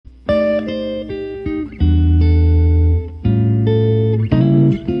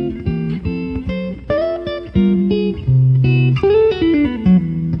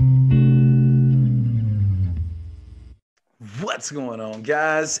What's going on,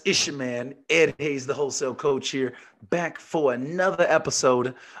 guys? It's your man, Ed Hayes, the wholesale coach here, back for another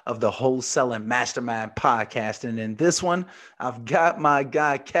episode of the Wholesaling Mastermind podcast. And in this one, I've got my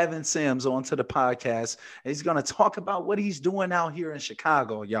guy, Kevin Sims, onto the podcast. He's going to talk about what he's doing out here in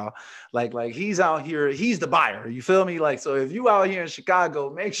Chicago, y'all. Like he's out here, he's the buyer. You feel me? So if you out here in Chicago,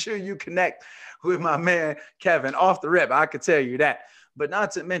 make sure you connect with my man, Kevin, off the rip. I could tell you that. But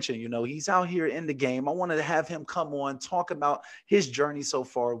not to mention, he's out here in the game. I wanted to have him come on, talk about his journey so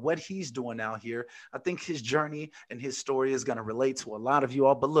far, what he's doing out here. I think his journey and his story is going to relate to a lot of you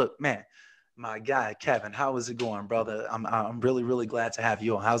all. But look, man, my guy, Kevin, how is it going, brother? I'm really, really glad to have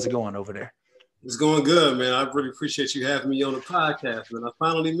you on. How's it going over there? It's going good, man. I really appreciate you having me on the podcast, man. I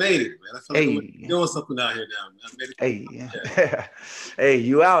finally made it, man. I feel like I'm doing something out here now, man. I made it. Hey,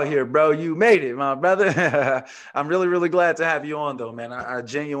 you out here, bro. You made it, my brother. I'm really, really glad to have you on, though, man. I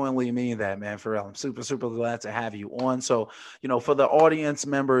genuinely mean that, man, for real. I'm super, super glad to have you on. So, for the audience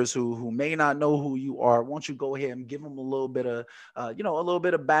members who may not know who you are, why don't you go ahead and give them a little bit of, a little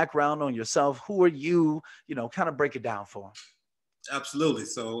bit of background on yourself. Who are you? Kind of break it down for them. Absolutely.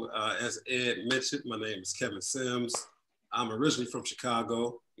 So as Ed mentioned, my name is Kevin Sims. I'm originally from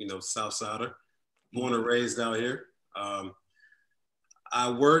Chicago, South Sider, born and raised out here.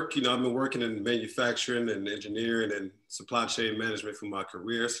 I work, I've been working in manufacturing and engineering and supply chain management for my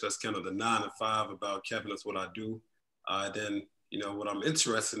career. So that's kind of the 9 to 5 about Kevin. That's what I do. Then, what I'm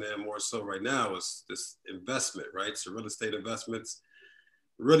interested in more so right now is this investment, right? So real estate investments.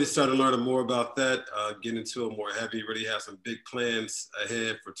 Really started learning more about that, get into it more heavy, really have some big plans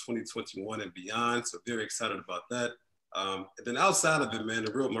ahead for 2021 and beyond. So very excited about that. And then outside of it, man,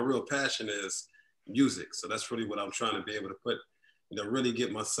 my real passion is music. So that's really what I'm trying to be able to put, really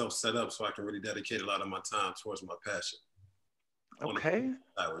get myself set up so I can really dedicate a lot of my time towards my passion. Okay.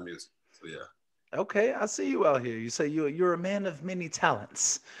 With music. So yeah. Okay, I see you out here. You say you're a man of many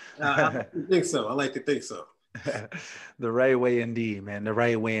talents. I think so. I like to think so. The right way indeed, man. The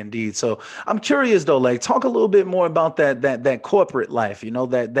right way indeed. So I'm curious though, talk a little bit more about that corporate life,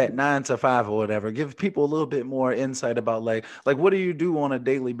 that 9 to 5 or whatever. Give people a little bit more insight about like what do you do on a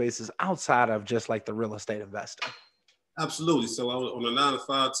daily basis outside of just like the real estate investor? Absolutely. So I was on a 9 to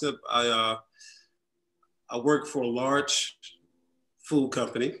 5 tip. I work for a large food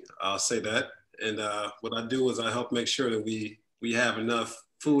company. I'll say that. And what I do is I help make sure that we have enough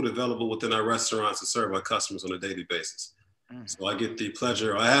food available within our restaurants to serve our customers on a daily basis. So I have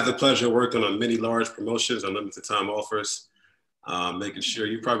the pleasure of working on many large promotions, unlimited time offers, making sure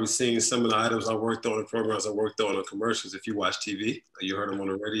you've probably seen some of the items I worked on and programs I worked on commercials. If you watch TV, you heard them on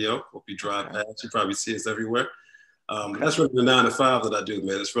the radio, hope you drive past, you probably see us everywhere. That's really the 9 to 5 that I do,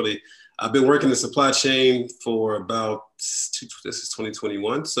 man. I've been working in supply chain for about, this is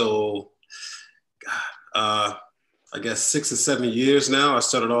 2021. So, I guess 6 or 7 years now. I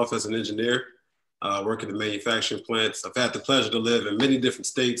started off as an engineer, working in manufacturing plants. I've had the pleasure to live in many different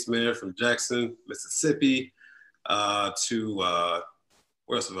states, man, from Jackson, Mississippi, to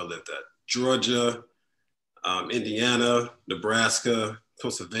where else have I lived at? Georgia, Indiana, Nebraska,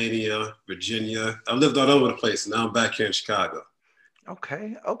 Pennsylvania, Virginia. I've lived all over the place, and now I'm back here in Chicago.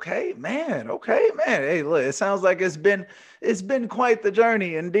 Okay, man. Hey, look, it sounds like it's been quite the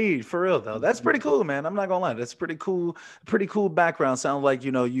journey indeed, for real though. That's pretty cool, man. I'm not gonna lie. That's pretty cool background. Sounds like,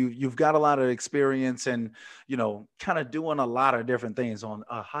 you've got a lot of experience and, kind of doing a lot of different things on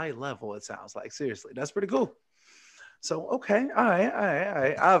a high level, it sounds like. Seriously, that's pretty cool. So, okay. All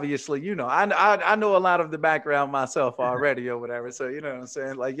right. Obviously, I know a lot of the background myself already or whatever. So, you know what I'm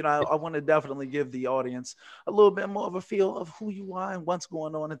saying? I want to definitely give the audience a little bit more of a feel of who you are and what's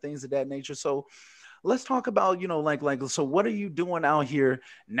going on and things of that nature. So let's talk about, so what are you doing out here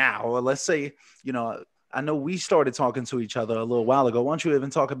now? Or let's say, I know we started talking to each other a little while ago. Why don't you even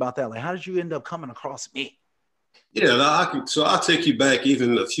talk about that? How did you end up coming across me? Yeah, so I'll take you back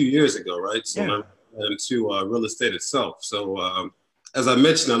even a few years ago, right? So yeah. Into real estate itself. So as I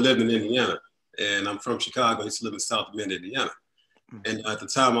mentioned, I lived in Indiana, and I'm from Chicago. I used to live in South Bend, Indiana. And at the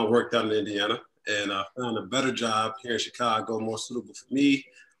time, I worked out in Indiana, and I found a better job here in Chicago, more suitable for me.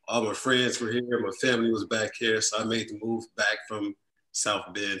 All my friends were here. My family was back here. So I made the move back from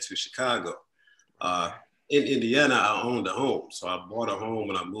South Bend to Chicago. In Indiana, I owned a home. So I bought a home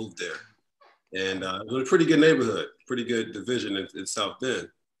when I moved there. And it was a pretty good neighborhood, pretty good division in South Bend.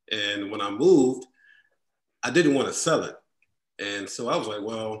 And when I moved, I didn't want to sell it. And so I was like,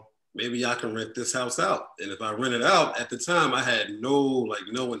 well, maybe I can rent this house out. And if I rent it out, at the time, I had no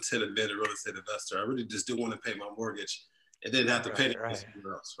intent of being a real estate investor. I really just didn't want to pay my mortgage and didn't have to pay anything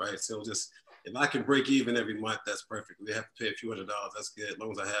else, right? So just, if I can break even every month, that's perfect. We have to pay a few $100s, that's good. As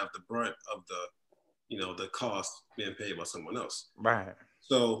long as I have the brunt of the cost being paid by someone else. Right.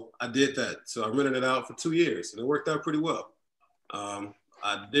 So I did that. So I rented it out for 2 years, and it worked out pretty well.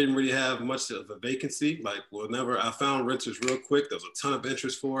 I didn't really have much of a vacancy. Like, whenever I found renters real quick, there was a ton of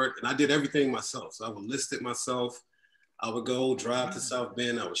interest for it, and I did everything myself. So I would list it myself. I would go drive to South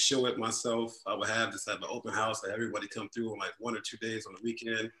Bend. I would show it myself. I would have an open house, that everybody come through on like 1 or 2 days on the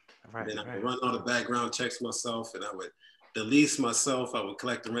weekend. Right, then I would run all the background checks myself, and I would the lease myself. I would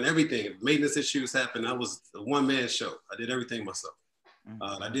collect the rent, everything. If maintenance issues happened, I was a one-man show. I did everything myself.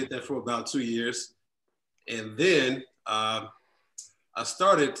 I did that for about 2 years. And then I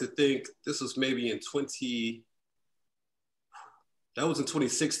started to think, this was maybe in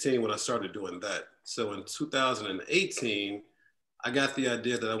 2016 when I started doing that. So in 2018, I got the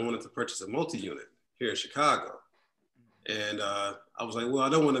idea that I wanted to purchase a multi-unit here in Chicago. And I was like, well, I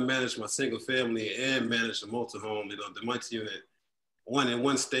don't want to manage my single family and manage the multi-home, the multi-unit, one in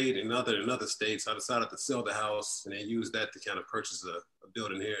one state and another in other states. I decided to sell the house and then use that to kind of purchase a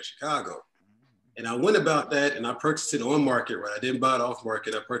building here in Chicago. And I went about that and I purchased it on market, right? I didn't buy it off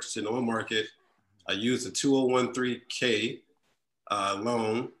market. I purchased it on market. I used a 2013K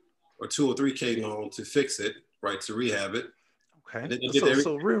loan or 203K loan to fix it, right? To rehab it. Okay.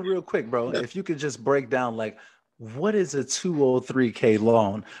 So real quick, bro, if you could just break down, like, what is a 203K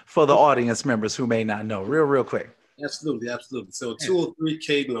loan for the audience members who may not know? Real quick. Absolutely. So a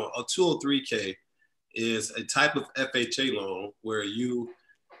 203K loan, a 203K is a type of FHA loan where you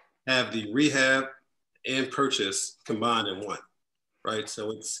have the rehab and purchase combined in one, right?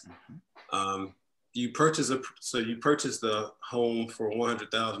 So it's you purchase the home for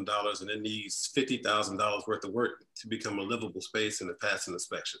 $100,000 and it needs $50,000 worth of work to become a livable space and to pass an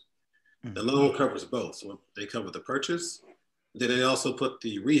inspection. The loan covers both. So they cover the purchase. Then they also put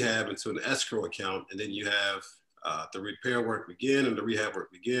the rehab into an escrow account, and then you have the repair work begin and the rehab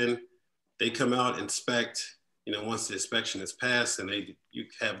work begin. They come out, inspect. Once the inspection is passed, and you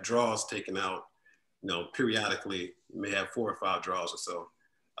have draws taken out. Periodically, you may have 4 or 5 draws or so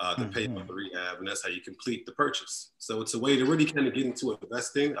to pay for the rehab, and that's how you complete the purchase. So it's a way to really kind of get into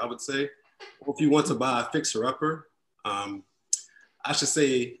investing, I would say. Or if you want to buy a fixer-upper, I should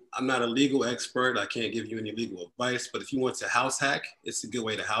say I'm not a legal expert. I can't give you any legal advice, but if you want to house hack, it's a good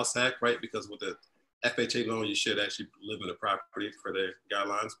way to house hack, right? Because with the FHA loan, you should actually live in the property for their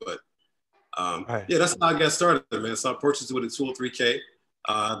guidelines. But yeah, that's how I got started, man. So I purchased it with a 203K.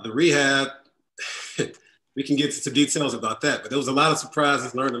 The rehab, we can get into details about that, but there was a lot of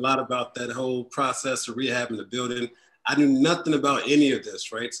surprises, learned a lot about that whole process of rehabbing the building. I knew nothing about any of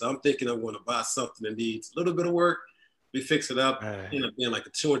this, right? So I'm thinking I'm going to buy something that needs a little bit of work. We fix it up, ended up being like a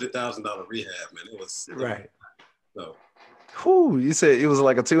 $200,000 rehab, man. It was right. So, you said it was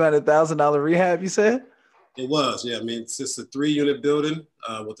like a $200,000 rehab. You said it was, yeah. I mean, it's just a 3-unit building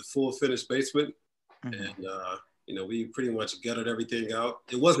with a full finished basement, and we pretty much gutted everything out.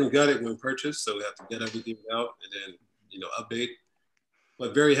 It wasn't gutted when purchased, so we had to gut everything out and then update.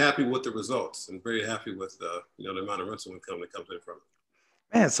 But very happy with the results, and very happy with the amount of rental income that comes in from it.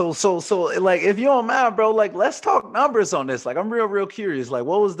 Man, so like, if you don't mind, bro, like, let's talk numbers on this. Like, I'm real curious. Like,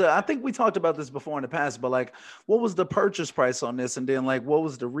 what was I think we talked about this before in the past, but like, what was the purchase price on this? And then like, what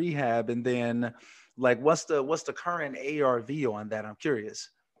was the rehab? And then like, what's the current ARV on that? I'm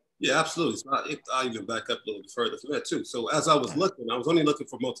curious. Yeah, absolutely. So I'll even back up a little bit further from that too. So as I was looking, I was only looking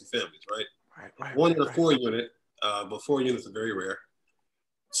for multifamilies, right? One in a 4-unit, but 4 units are very rare.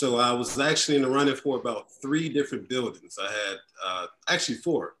 So I was actually in the running for about 3 different buildings. I had actually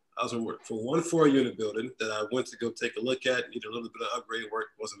 4. I was in for one 4-unit building that I went to go take a look at, needed a little bit of upgrade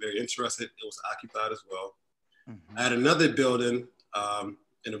work, wasn't very interested. It was occupied as well. I had another building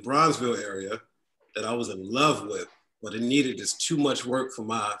in the Bronzeville area that I was in love with, but it needed just too much work for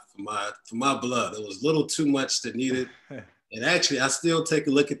my blood. It was a little too much that needed. And actually, I still take a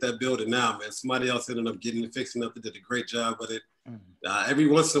look at that building now, man. Somebody else ended up getting it, fixing up. They did a great job with it. Every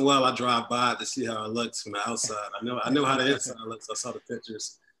once in a while, I drive by to see how it looks from the outside. I know how the inside looks. I saw the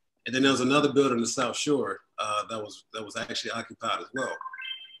pictures. And then there was another building in the South Shore that was actually occupied as well.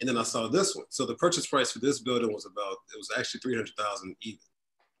 And then I saw this one. So the purchase price for this building was actually $300,000 even.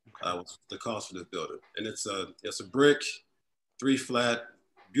 Was the cost for this building. And it's a brick, 3 flat,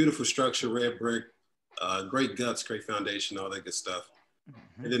 beautiful structure, red brick. Great guts, great foundation, all that good stuff.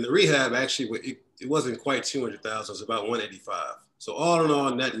 And then the rehab, actually, it wasn't quite 200,000, it was about 185. So all in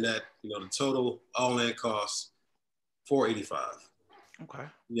all, net, the total all-in cost, 485. Okay.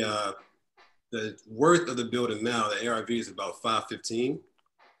 Yeah, the worth of the building now, the ARV is about 515.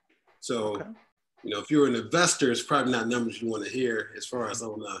 So, if you're an investor, it's probably not numbers you want to hear as far as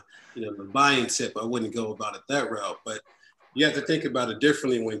on the buying tip. I wouldn't go about it that route, but you have to think about it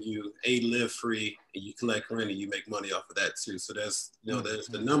differently when you live free and you collect rent and you make money off of that too. So there's there's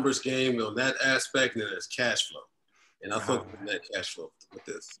the numbers game on that aspect, and then there's cash flow. And I focus on that cash flow with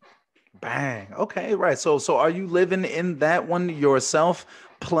this. Bang. Okay, right. So are you living in that one yourself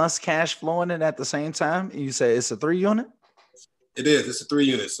plus cash flowing it at the same time? You say it's a 3-unit? It is. It's a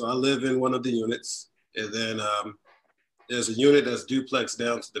 3-unit. So I live in one of the units, and then there's a unit that's duplex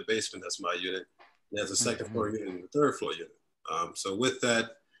down to the basement. That's my unit. And there's a second floor unit and a third floor unit. So with that,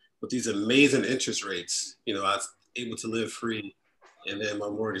 with these amazing interest rates, I was able to live free, and then my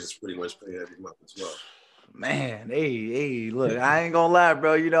mortgage is pretty much paid every month as well. Man, hey, look, I ain't gonna lie,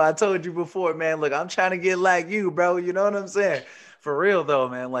 bro. I told you before, man. Look, I'm trying to get like you, bro. You know what I'm saying? For real though,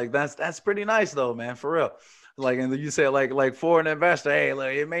 man. Like that's pretty nice though, man. For real. Like, and you said like for an investor, hey,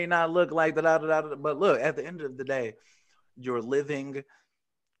 look, it may not look like that, but look, at the end of the day, you're living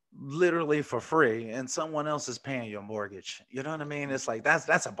literally for free and someone else is paying your mortgage. You know what I mean? It's like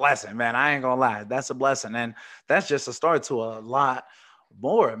that's a blessing, man. I ain't gonna lie. That's a blessing. And that's just a start to a lot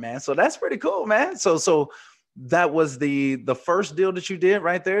more, man. So that's pretty cool, man. So that was the first deal that you did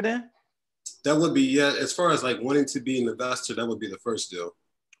right there then? That would be, yeah, as far as like wanting to be an investor, that would be the first deal.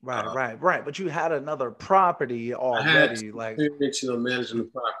 Right. But you had another property already, I had like managing the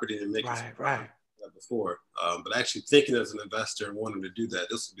property and making right. Before. But actually thinking as an investor and wanting to do that,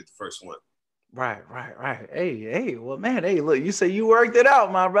 this would be the first one. Right. Hey, well, man, hey, look, you say you worked it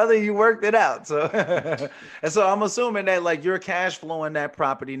out, my brother. You worked it out. So, and so I'm assuming that like you're cash flowing that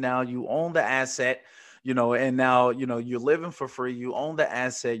property now. You own the asset, and now, you're living for free. You own the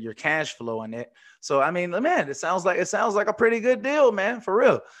asset, you're cash flowing it. So, I mean, man, it sounds like a pretty good deal, man, for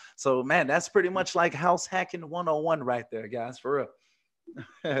real. So, man, that's pretty much like house hacking 101 right there, guys, for real.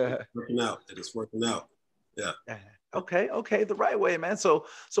 Working out. It is working out. Yeah. Okay, the right way, man. So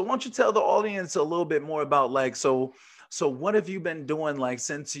why don't you tell the audience a little bit more about like so what have you been doing like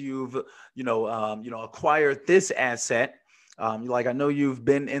since you've acquired this asset? Like I know you've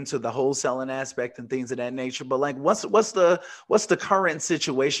been into the wholesaling aspect and things of that nature, but like what's the current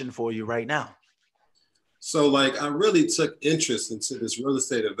situation for you right now? So like I really took interest into this real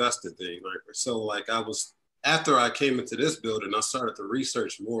estate investing thing. Like so like after I came into this building, I started to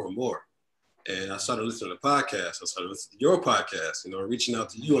research more and more. And I started listening to podcasts. I started listening to your podcast, reaching out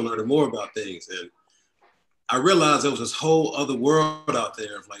to you and learning more about things. And I realized there was this whole other world out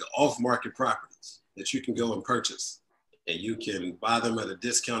there of like off-market properties that you can go and purchase. And you can buy them at a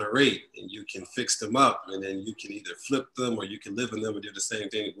discounted rate and you can fix them up. And then you can either flip them or you can live in them and do the same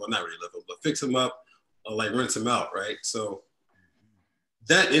thing. Well, not really live them, but fix them up or like rent them out, right? So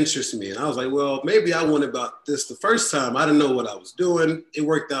that interests me. And I was like, well, maybe I went about this the first time. I didn't know what I was doing. It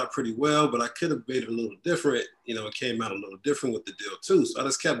worked out pretty well, but I could have made it a little different. It came out a little different with the deal too. So I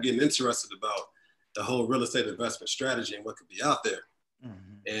just kept getting interested about the whole real estate investment strategy and what could be out there.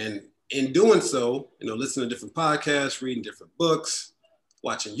 Mm-hmm. And in doing so, listening to different podcasts, reading different books,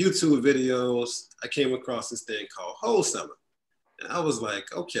 watching YouTube videos, I came across this thing called wholesaling. And I was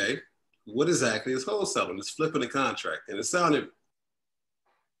like, okay, what exactly is wholesaling? It's flipping a contract. And it sounded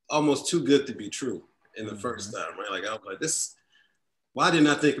almost too good to be true in the first time, right? Like I was like, why didn't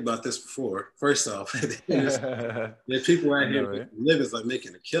I think about this before? First off, there's people out here living like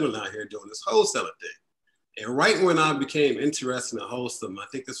making a killing out here doing this wholesaling thing. And right when I became interested in wholesaling, I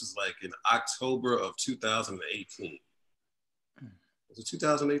think this was like in October of 2018. Was it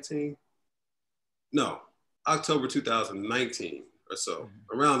 2018? No, October 2019 or so,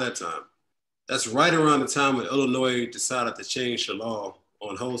 around that time. That's right around the time when Illinois decided to change the law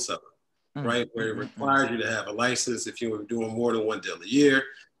on wholesaling, right? Where it required you to have a license if you were doing more than one deal a year.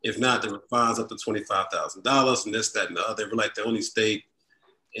 If not, there were fines up to $25,000 and this, that, and the other. We're like the only state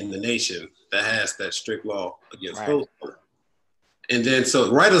in the nation that has that strict law against wholesaling. And then,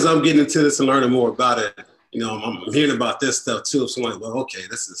 so right as I'm getting into this and learning more about it, I'm hearing about this stuff too. So I'm like, well, okay,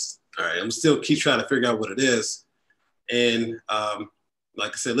 this is all right. I'm still keep trying to figure out what it is. And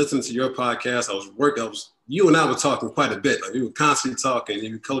like I said, listening to your podcast, you and I were talking quite a bit. Like we were constantly talking.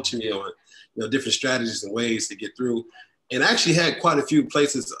 You were coaching me on, different strategies and ways to get through. And I actually had quite a few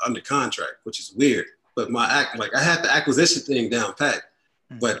places under contract, which is weird. But I had the acquisition thing down pat,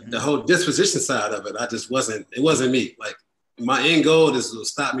 but the whole disposition side of it, it wasn't me. Like my end goal is to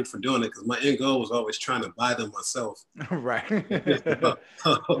stop me from doing it because my end goal was always trying to buy them myself. Right. I never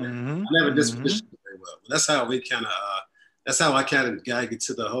dispositioned very well. But that's how I kind of got to get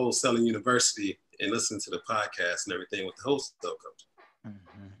to the wholesaling university and listen to the podcast and everything with the wholesale coach.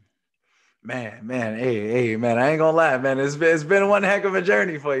 Man, hey, man, I ain't gonna lie, man. It's been one heck of a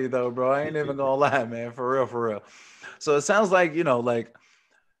journey for you though, bro. I ain't even gonna lie, man, for real. So it sounds like,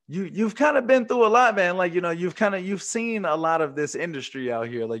 you've kind of been through a lot, man. Like, you've seen a lot of this industry out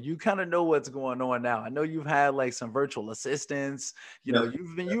here. Like, you kind of know what's going on now. I know you've had like some virtual assistants. Yeah.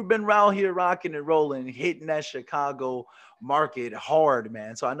 You've been around here rocking and rolling, hitting that Chicago market hard,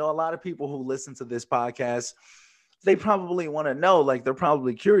 man. So I know a lot of people who listen to this podcast, they probably want to know, like, they're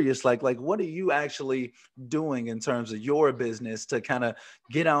probably curious, like what are you actually doing in terms of your business to kind of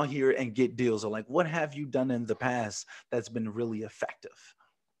get out here and get deals, or like what have you done in the past that's been really effective?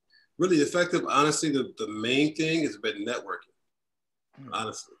 Really effective. Honestly, the main thing has been networking.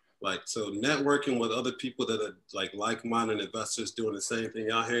 Honestly, like, so networking with other people that are like-minded investors doing the same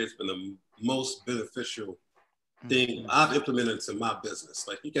thing out here has been the most beneficial thing I've implemented to my business.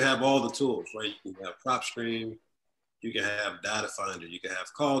 Like, you can have all the tools, right? You can have PropStream, you can have Data Finder, you can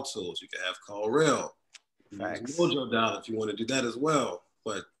have call tools, you can have CallRail, use Mojo Dial if you want to do that as well.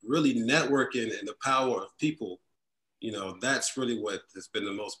 But really networking and the power of people, that's really what has been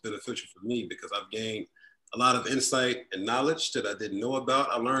the most beneficial for me, because I've gained a lot of insight and knowledge that I didn't know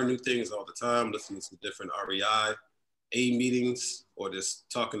about. I learn new things all the time, listening to different REI meetings, or just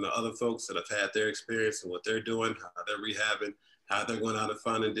talking to other folks that have had their experience and what they're doing, how they're rehabbing, how they're going out and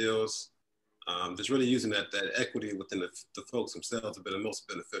finding deals. Just really using that equity within the folks themselves have been the most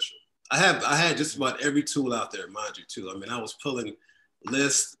beneficial. I had just about every tool out there, mind you, too. I mean, I was pulling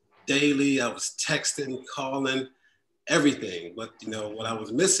lists daily. I was texting, calling, everything. But what I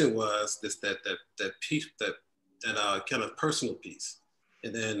was missing was that piece, that kind of personal piece.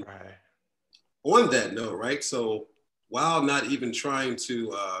 And then on that note, right? So while not even trying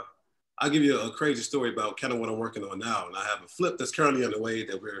to, I'll give you a crazy story about kind of what I'm working on now. And I have a flip that's currently underway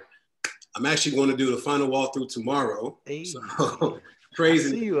that I'm actually going to do the final walkthrough tomorrow. Hey. So crazy.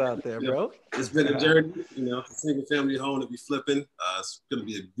 I see you out there, bro. It's been a journey, a single family home to be flipping. It's going to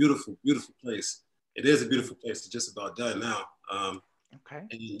be a beautiful, beautiful place. It is a beautiful place. It's just about done now. Okay.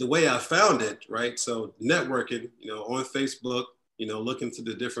 And the way I found it, right? So networking, on Facebook, looking to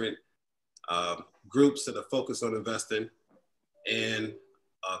the different groups that are focused on investing. And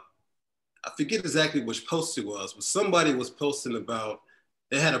I forget exactly which post it was, but somebody was posting about,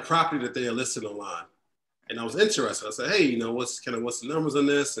 they had a property that they had listed online. And I was interested. I said, hey, what's the numbers on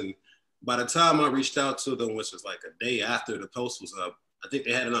this? And by the time I reached out to them, which was like a day after the post was up, I think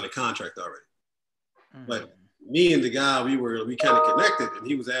they had it on a contract already. But me and the guy, we kind of connected, and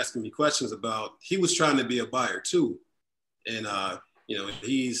he was asking me questions about, he was trying to be a buyer too. And,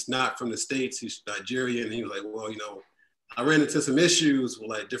 he's not from the States, he's Nigerian. And he was like, well, I ran into some issues with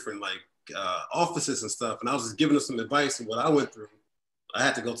like different offices and stuff. And I was just giving him some advice on what I went through. I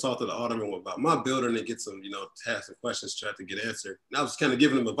had to go talk to the alderman about my building and get some, have some questions, try to get answered. And I was kind of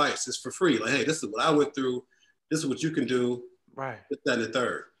giving him advice just for free. Like, hey, this is what I went through. This is what you can do. Right. This, that, and the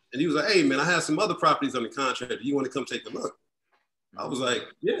third. And he was like, hey, man, I have some other properties on the contract. Do you want to come take a look? I was like,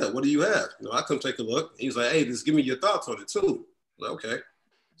 yeah, what do you have? I come take a look. He was like, hey, just give me your thoughts on it too. I was like, okay.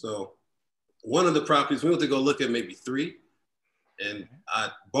 So one of the properties, we went to go look at maybe 3. And I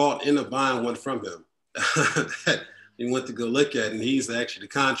ended up buying one from him that he went to go look at, and he's actually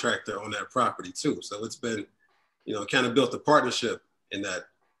the contractor on that property too. So it's been, kind of built a partnership in that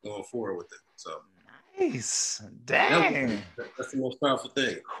going forward with it. So nice. Dang. That's the most powerful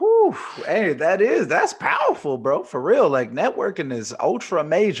thing. Whew. Hey, that's powerful, bro. For real. Like, networking is ultra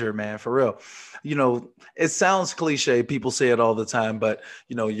major, man. For real. It sounds cliche. People say it all the time, but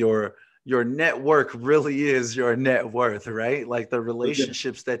your network really is your net worth, right? Like, the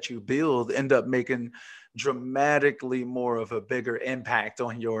relationships that you build end up making dramatically more of a bigger impact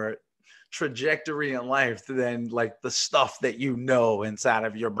on your trajectory in life than like the stuff that inside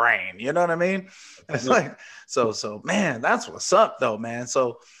of your brain. You know what I mean? It's like, so man, that's what's up though, man.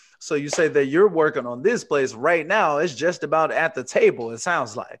 So you say that you're working on this place right now. It's just about at the table, it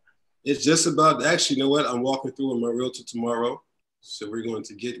sounds like. It's just about, actually, you know what? I'm walking through with my realtor tomorrow. So we're going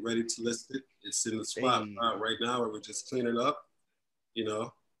to get ready to list it. It's in the spot right now where we're just cleaning up,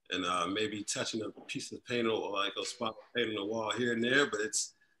 and maybe touching a piece of paint or like a spot of paint on the wall here and there, but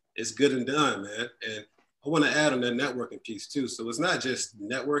it's good and done, man. And I want to add on that networking piece too. So it's not just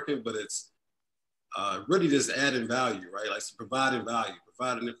networking, but it's really just adding value, right? Like, providing value,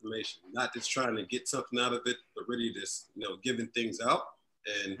 providing information, not just trying to get something out of it, but really just, giving things out.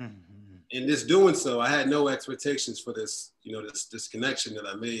 And in this doing so, I had no expectations for this, this connection that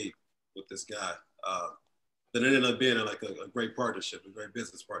I made with this guy. But it ended up being a great partnership, a great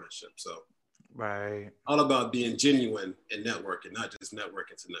business partnership. So, right, all about being genuine and networking, not just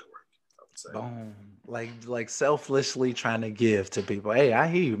networking to network, I would say. Boom. Like selflessly trying to give to people. Hey, I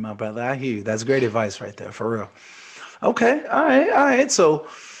hear you, my brother. I hear you. That's great advice right there, for real. Okay, all right. So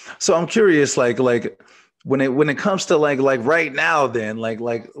I'm curious, like when it comes to like right now, then like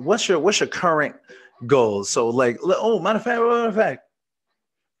what's your current goals? So like, oh, matter of fact,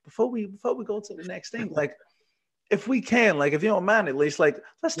 before we go to the next thing, like if we can, like if you don't mind, at least like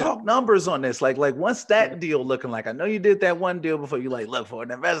let's Yeah. talk numbers on this. Like what's that deal looking like? I know you did that one deal before. You like look for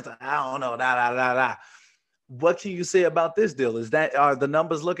an investor. I don't know. Da da da da. What can you say about this deal? Are the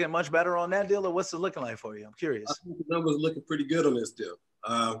numbers looking much better on that deal, or what's it looking like for you? I'm I curious. think the numbers looking pretty good on this deal.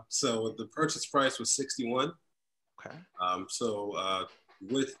 So the purchase price was 61. Okay.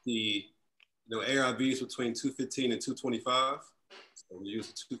 With the ARVs between 215 and 225, so we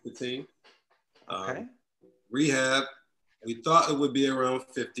used 215. Okay. Rehab, we thought it would be around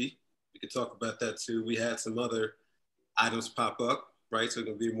 50. We could talk about that too. We had some other items pop up, right? So it's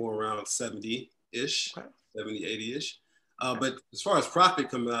gonna be more around 70-ish, Okay. 70, 80-ish. But as far as profit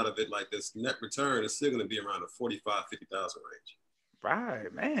coming out of it, like this net return is still gonna be around the 45, 50,000 range.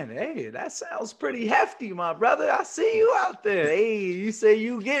 Right, man. Hey, that sounds pretty hefty, my brother. I see you out there. Hey, you say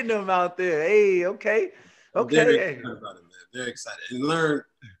you getting them out there. Hey, okay. I'm very Okay. Hey. excited about it, man. Very excited. And learn,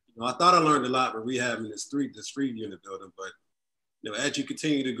 I thought I learned a lot with rehabbing this three unit building, but as you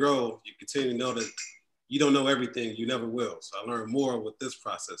continue to grow, you continue to know that you don't know everything. You never will. So I learned more with this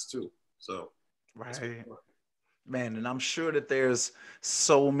process too. So Right. Man, and I'm sure that there's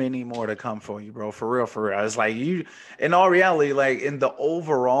so many more to come for you, bro. For real, for real. It's like you, in all reality, like in the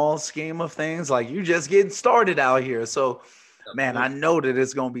overall scheme of things, like you just getting started out here. So, man, I know that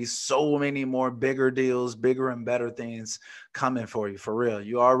it's gonna be so many more bigger deals, bigger and better things coming for you. For real.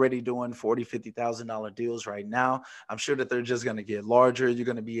 You're already doing $40,000, $50,000 deals right now. I'm sure that they're just gonna get larger. You're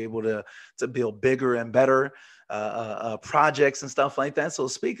gonna be able to build bigger and better projects and stuff like that. So,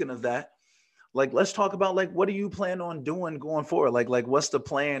 speaking of that, like let's talk about like what do you plan on doing going forward, like what's the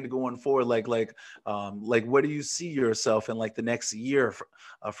plan going forward, like where do you see yourself in like the next year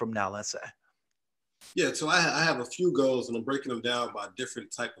from now, let's say. yeah, so I have a few goals and I'm breaking them down by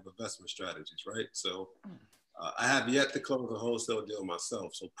different type of investment strategies, right? So I have yet to close a wholesale deal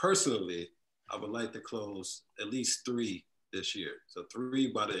myself. So personally, I would like to close at least 3 this year. So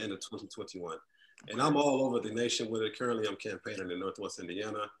 3 by the end of 2021. And I'm all over the nation with it. Currently, I'm campaigning in Northwest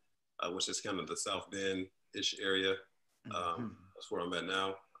Indiana, which is kind of the South Bend-ish area. That's where I'm at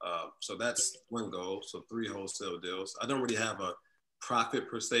now. So that's one goal. So 3 wholesale deals. I don't really have a profit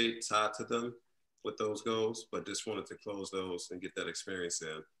per se tied to them with those goals, but just wanted to close those and get that experience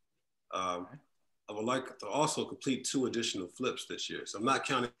in. I would like to also complete 2 additional flips this year. So I'm not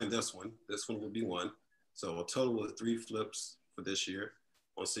counting this one. This one will be 1. So a total of 3 flips for this year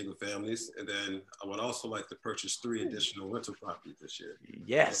on single families. And then I would also like to purchase 3 additional rental properties this year.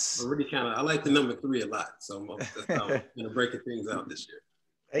 Yes. So I like the number 3 a lot. So I'm breaking things out this year.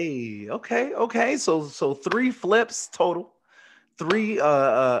 Hey, okay. So 3 flips total. 3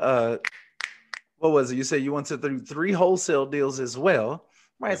 what was it? You said you went to 3 wholesale deals as well.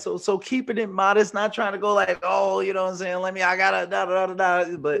 Right. So keeping it modest, not trying to go like, oh, you know what I'm saying? I gotta da.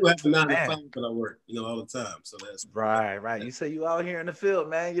 But I have 9 to 5, but I work, all the time. So that's right. You say you out here in the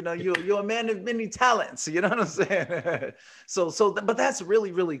field, man. You're a man of many talents. You know what I'm saying? But that's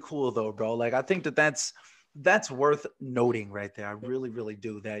really, really cool though, bro. Like I think that's worth noting right there. I really, really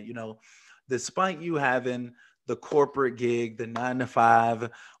do that. Despite you having the corporate gig, the 9 to 5,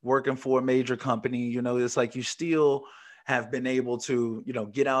 working for a major company, it's like you still have been able to,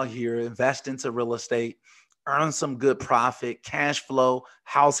 get out here, invest into real estate, earn some good profit, cash flow,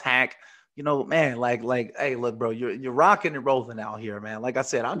 house hack, man, like, hey, look, bro, you're rocking and rolling out here, man. Like I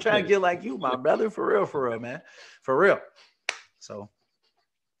said, I'm trying to get like you, my brother, for real, man, for real. So,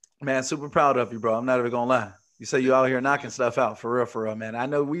 man, super proud of you, bro. I'm not even gonna lie. You say you out here knocking stuff out, for real, man. I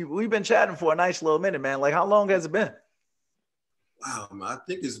know we've been chatting for a nice little minute, man. Like, how long has it been? Wow, man, I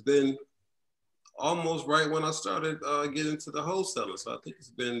think it's been almost right when I started getting into the wholesaling. So I think it's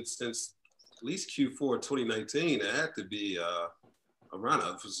been since at least Q4 2019. It had to be around,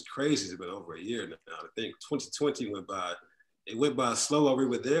 it was crazy. It's been over a year now. I think 2020 went by. It went by slow while we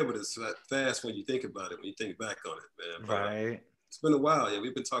were there, but it's fast when you think about it, when you think back on it, man. But, right. It's been a while. Yeah,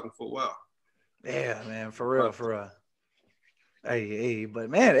 we've been talking for a while. Yeah, man, for real. Hey, but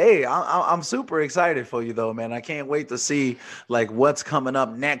man, hey, I'm super excited for you though, man. I can't wait to see like what's coming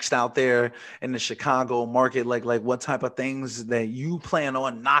up next out there in the Chicago market, like what type of things that you plan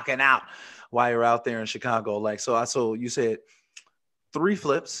on knocking out while you're out there in Chicago. Like, so you said 3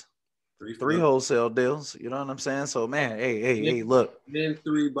 flips, 3 wholesale deals. You know what I'm saying? So, man, hey, look. Then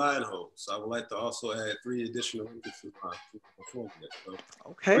 3 buy and holds. So I would like to also add 3 additional rentals to my portfolio. So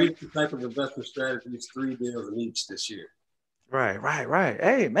okay. 3 type of investment strategies, 3 deals in each this year. Right.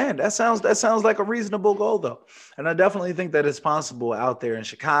 Hey, man, that sounds like a reasonable goal though. And I definitely think that it's possible out there in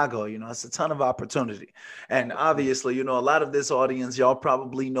Chicago. It's a ton of opportunity. And obviously, a lot of this audience, y'all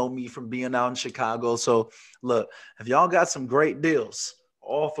probably know me from being out in Chicago. So look, if y'all got some great deals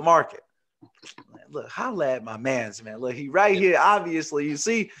off the market, man, look, holla at my man's man. Look, he right here. Obviously, you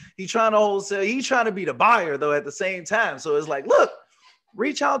see, he trying to wholesale, he trying to be the buyer though at the same time. So it's like, look,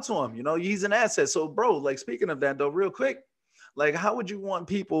 reach out to him. He's an asset. So, bro, like speaking of that though, real quick, like how would you want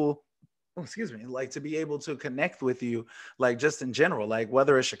people, excuse me, like to be able to connect with you, like just in general, like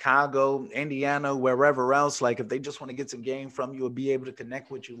whether it's Chicago, Indiana, wherever else, like if they just want to get some game from you or be able to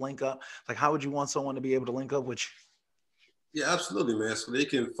connect with you, link up, like how would you want someone to be able to link up with Yeah, absolutely, man. So they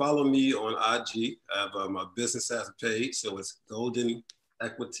can follow me on IG. I have my business has a page, so it's Golden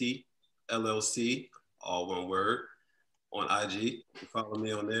Equity LLC, all one word, on IG. You can follow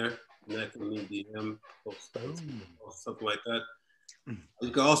me on there, connect with me, DM, post something like that. You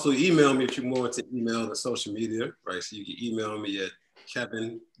can also email me if you want to email the social media, right? So you can email me at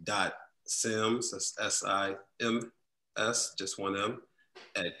kevin.sims, that's SIMS, just one M,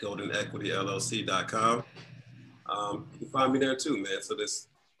 at goldenequityllc.com. You can find me there too, man. So there's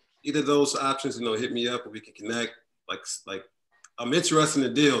either of those options, hit me up and we can connect. Like I'm interested in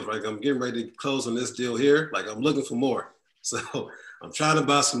the deals, right? I'm getting ready to close on this deal here. Like I'm looking for more. So I'm trying to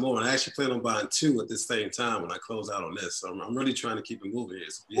buy some more. And I actually plan on buying 2 at the same time when I close out on this. So I'm really trying to keep it moving here.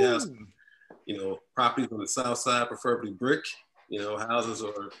 So if you have, properties on the south side, preferably brick, houses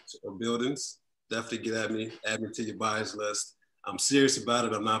or buildings, definitely get at me, add me to your buyers list. I'm serious about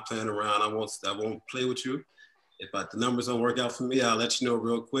it. I'm not playing around. I won't play with you. If the numbers don't work out for me, I'll let you know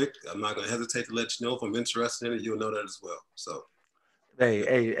real quick. I'm not going to hesitate to let you know. If I'm interested in it, you'll know that as well. So,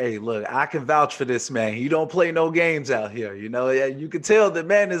 Hey, look, I can vouch for this man. He don't play no games out here. You can tell the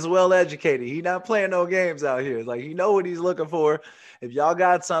man is well educated. He not playing no games out here. Like he know what he's looking for. If y'all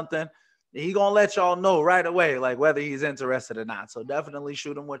got something, he gonna let y'all know right away, like whether he's interested or not. So definitely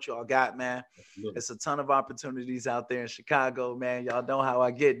shoot him what y'all got, man. It's a ton of opportunities out there in Chicago, man. Y'all know how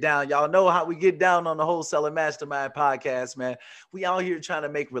I get down. Y'all know how we get down on the Wholesaling Mastermind podcast, man. We out here trying to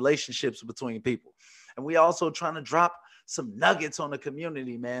make relationships between people. And we also trying to drop some nuggets on the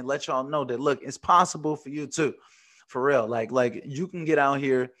community, man. Let y'all know that, look, it's possible for you too. For real. Like you can get out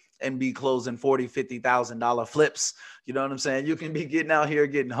here and be closing $40,000, $50,000 flips. You know what I'm saying? You can be getting out here,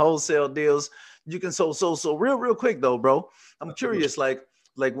 getting wholesale deals. You can so real quick though, bro. I'm curious, like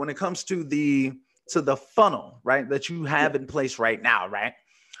when it comes to the funnel, right, that you have in place right now, right?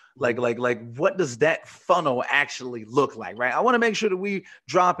 Like what does that funnel actually look like, right? I want to make sure that we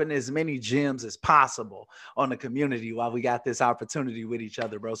dropping as many gems as possible on the community while we got this opportunity with each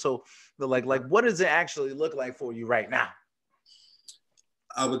other, bro. So like what does it actually look like for you right now?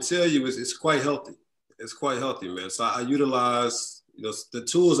 I would tell you it's quite healthy. It's quite healthy, man. So I utilize, the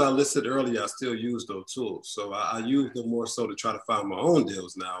tools I listed earlier, I still use those tools. So I use them more so to try to find my own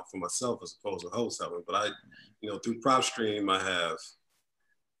deals now for myself as opposed to wholesaling. But through PropStream, I have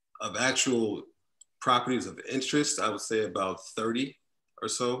of actual properties of interest, I would say about 30 or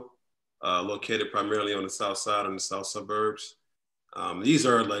so, located primarily on the south side and the south suburbs. These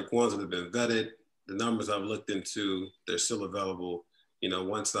are like ones that have been vetted. The numbers I've looked into, they're still available.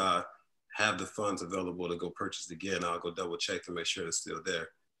 Once I have the funds available to go purchase again, I'll go double check to make sure it's still there.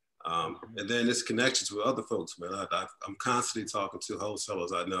 And then it's connections with other folks, man. I'm constantly talking to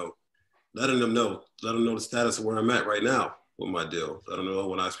wholesalers I know, letting them know the status of where I'm at right now with my deal. Let them know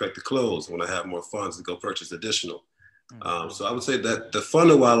when I expect to close, when I have more funds to go purchase additional. So I would say that the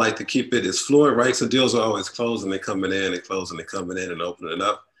funnel, I like to keep it is fluid, right? So deals are always closing, they're coming in and closing, they're coming in and opening it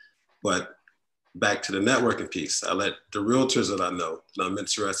up. But back to the networking piece, I let the realtors that I know that I'm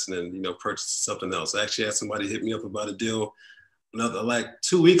interested in, purchase something else. I actually had somebody hit me up about a deal like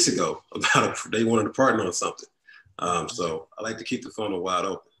 2 weeks ago they wanted to partner on something. So I like to keep the funnel wide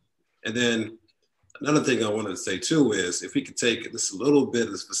open. And then another thing I wanted to say too is if we could take this a little bit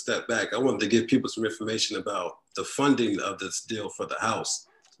of a step back, I wanted to give people some information about the funding of this deal for the house.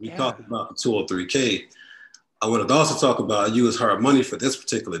 We talked about the 203K. I wanted to also talk about US hard money for this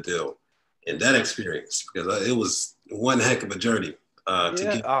particular deal and that experience, because it was one heck of a journey.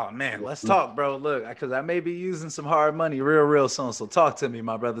 Oh man, let's talk, bro. Look, because I may be using some hard money real soon. So talk to me,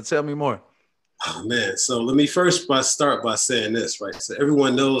 my brother. Tell me more. Oh man, so let me first start by saying this, right? So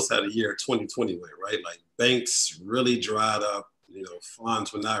everyone knows how the year 2020 went, right? Like banks really dried up,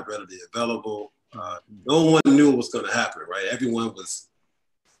 funds were not readily available. No one knew what was going to happen, right? Everyone was,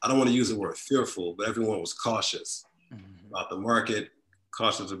 I don't want to use the word fearful, but everyone was cautious about the market,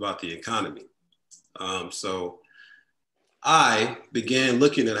 cautious about the economy. So I began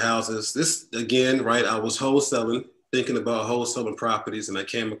looking at houses. This again, right? I was wholesaling thinking about wholesaling properties, and I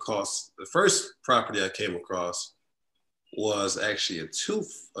came across the first property I came across was actually a two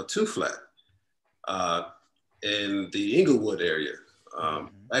flat in the Inglewood area.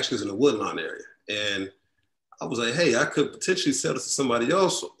 Actually, it was in the Woodlawn area, and I was like, hey, I could potentially sell this to somebody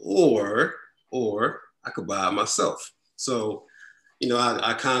else, or I could buy it myself. So, you know,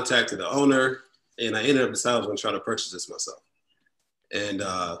 I contacted the owner, and I ended up deciding I was going to try to purchase this myself. And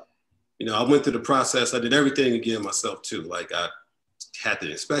you know, I went through the process. I did everything again myself too. Like I had the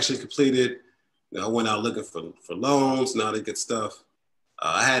inspection completed. You know, I went out looking for loans and all that good stuff.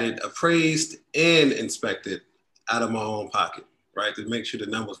 I had it appraised and inspected out of my own pocket, right, to make sure the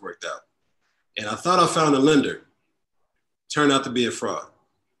numbers worked out. And I thought I found a lender. Turned out to be a fraud.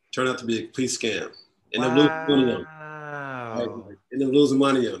 Turned out to be a complete scam. And I'm losing money on it. Right? And I'm losing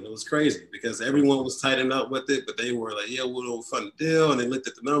money on it. It was crazy because everyone was tightening up with it, but they were like, yeah, we'll fund the deal. And they looked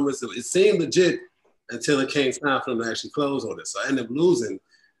at the numbers. It seemed legit until it came time for them to actually close on it. So I ended up losing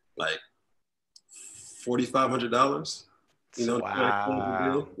like $4,500. You know,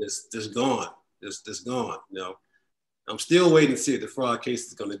 wow. It's gone. It's gone. You know, I'm still waiting to see if the fraud case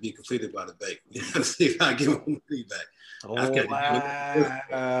is going to be completed by the bank. To see if I get my money back. Oh,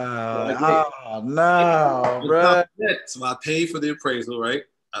 wow. Oh, no, bro. So I paid for the appraisal, right?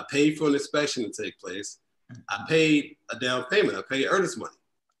 I paid for an inspection to take place. I paid a down payment. I paid earnest money,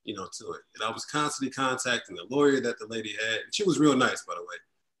 you know, to it. And I was constantly contacting the lawyer that the lady had. And she was real nice, by the way.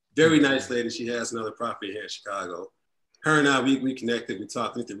 Very nice lady. She has another property here in Chicago. Her and I, we connected. We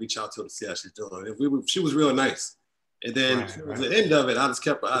talked. I need to reach out to her to see how she's doing. And she was real nice. And then at the end of it, I just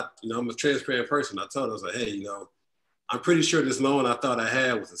kept, you know, I'm a transparent person. I told her, I was like, hey, you know, I'm pretty sure this loan I thought I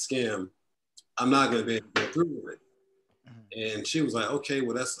had was a scam. I'm not going to be able to go through with it. And she was like, okay,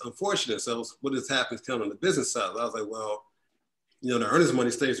 well, that's unfortunate. So what has happened kind of on the business side? I was like, well, you know, the earnest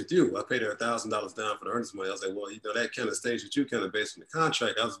money stays with you. I paid her $1,000 down for the earnest money. I was like, well, you know, that kind of stays with you kind of based on the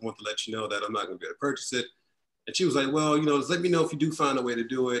contract. I just want to let you know that I'm not going to be able to purchase it. And she was like, well, you know, just let me know if you do find a way to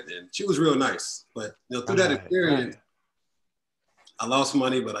do it. And she was real nice. But, you know, through that experience, I lost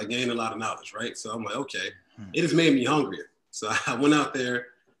money, but I gained a lot of knowledge, right? So I'm like, okay, it has made me hungrier. So I went out there.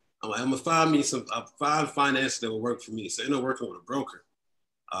 I'm like, I'm gonna find finance that will work for me. So I ended up working with a broker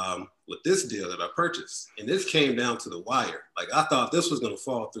with this deal that I purchased. And this came down to the wire. Like I thought this was gonna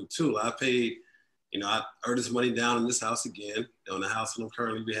fall through too. I paid, you know, I earned this money down in this house again, on the house that I'm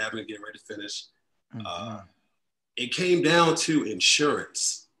currently rehabbing and getting ready to finish. It came down to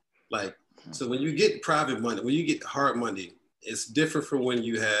insurance. Like, so when you get private money, when you get hard money, it's different from when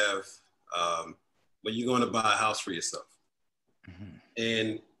you have, when you're going to buy a house for yourself.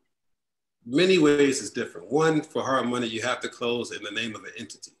 And many ways it's different. One, for hard money, you have to close in the name of an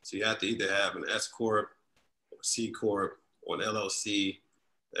entity. So you have to either have an S Corp or C Corp or an LLC.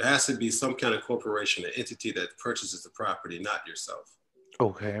 There has to be some kind of corporation, an entity that purchases the property, not yourself.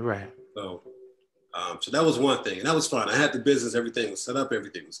 Okay, right. So, so that was one thing. And that was fine. I had the business, everything was set up,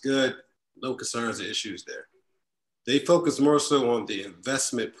 everything was good. No concerns or issues there. They focus more so on the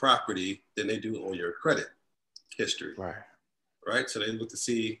investment property than they do on your credit history. Right. So they look to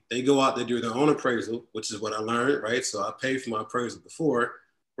see, they go out, they do their own appraisal, which is what I learned. Right. So I paid for my appraisal before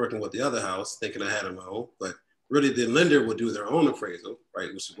working with the other house, thinking I had it my own, but really the lender will do their own appraisal,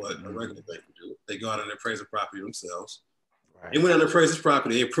 right? Which is what a regular bank would do. They go out and appraise the property themselves. They went out and appraised this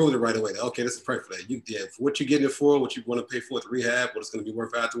property, they approved it right away. Okay, this is perfect for that. You did for what you're getting it for, what you want to pay for it to rehab, what it's going to be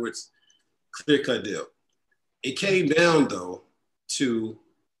worth afterwards. Clear cut deal. It came down though to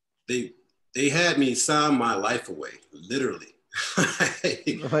they had me sign my life away, literally.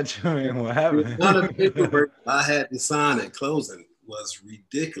 What you mean? What happened? None of the paperwork I had to sign at closing was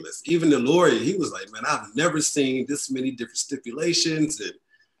ridiculous. Even the lawyer, he was like, "Man, I've never seen this many different stipulations and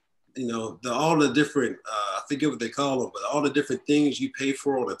you know all the different I forget what they call them, but all the different things you pay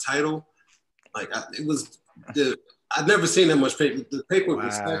for on a title. Like I'd never seen that much paper. The paperwork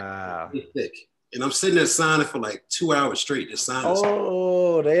was thick." And I'm sitting there signing for like 2 hours straight, just signing.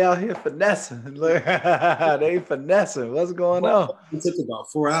 Oh, they out here finessing. They finessing. What's going on? It took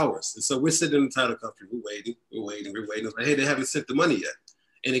about 4 hours. And so we're sitting in the title company. We're waiting. I was like, hey, they haven't sent the money yet.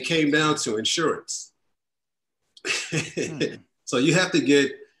 And it came down to insurance. So you have to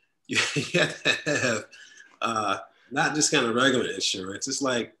have not just kind of regular insurance. It's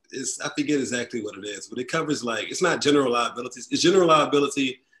like, I forget exactly what it is, but it covers like, it's not general liability. It's general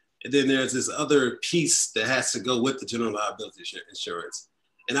liability. And then there's this other piece that has to go with the general liability insurance.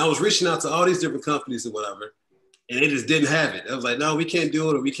 And I was reaching out to all these different companies or whatever, and they just didn't have it. I was like, no, we can't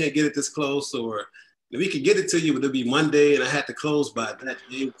do it, or we can't get it this close, or we could get it to you, but it'll be Monday, and I had to close by that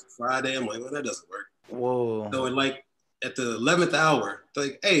day, Friday. I'm like, well, that doesn't work. Whoa. So in like at the 11th hour,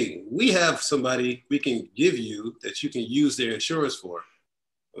 like, hey, we have somebody we can give you that you can use their insurance for.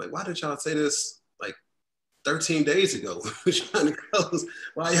 I'm like, why didn't y'all say this like 13 days ago? We're trying to close.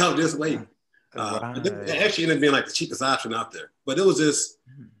 Why y'all just waiting? But it actually ended up being like the cheapest option out there. But it was just,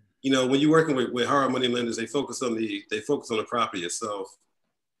 you know, when you're working with hard money lenders, they focus on the property itself.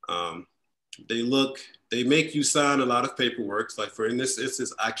 They make you sign a lot of paperwork. Like for in this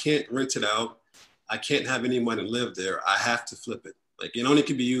instance, I can't rent it out. I can't have anyone live there. I have to flip it. Like it only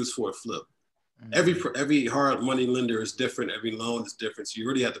can be used for a flip. Every hard money lender is different. Every loan is different. So you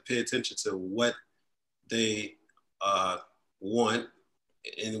really have to pay attention to what they want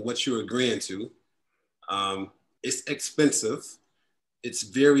and what you're agreeing to. It's expensive. It's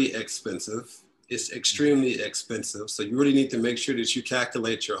very expensive. It's extremely expensive. So you really need to make sure that you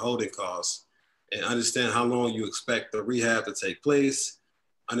calculate your holding costs and understand how long you expect the rehab to take place.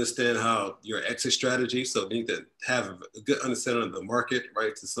 Understand how your exit strategy. So you need to have a good understanding of the market,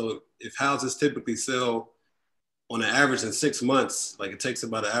 right? So if houses typically sell on an average in 6 months, like it takes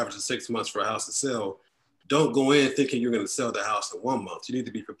about an average of 6 months for a house to sell, don't go in thinking you're going to sell the house in 1 month. You need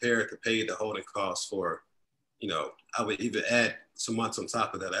to be prepared to pay the holding costs for, you know, I would even add some months on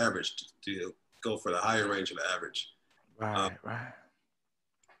top of that average to go for the higher range of the average. Right.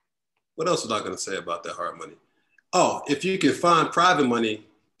 What else was I going to say about that hard money? Oh, if you can find private money,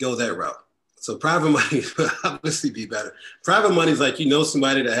 go that route. So private money will obviously be better. Private money is like, you know,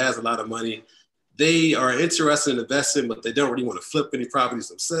 somebody that has a lot of money. They are interested in investing, but they don't really want to flip any properties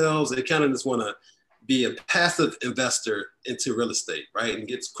themselves. They kind of just want to be a passive investor into real estate, right? And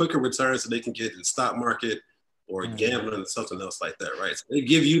gets quicker returns than they can get in the stock market or gambling or something else like that, right? So they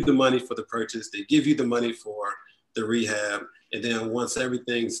give you the money for the purchase. They give you the money for the rehab. And then once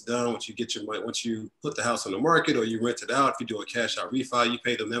everything's done, once you get your money, once you put the house on the market or you rent it out, if you do a cash out refi, you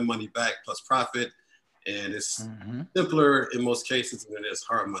pay them their money back plus profit. And it's simpler in most cases than it is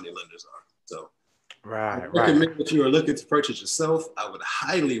hard money lenders are. So I recommend if you are looking to purchase yourself, I would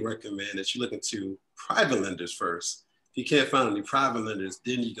highly recommend that you look into private lenders first. If you can't find any private lenders,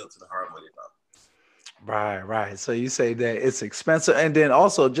 then you go to the hard money route. Right. So you say that it's expensive. And then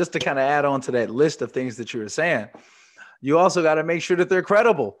also just to kind of add on to that list of things that you were saying, you also got to make sure that they're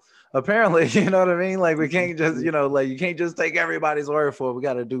credible. Apparently, you know what I mean? Like we can't just, you know, like you can't just take everybody's word for it. We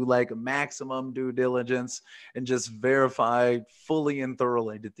got to do like maximum due diligence and just verify fully and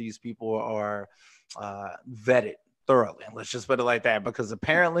thoroughly that these people are vetted thoroughly. Let's just put it like that, because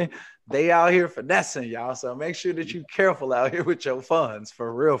apparently they out here finessing y'all. So make sure that you're careful out here with your funds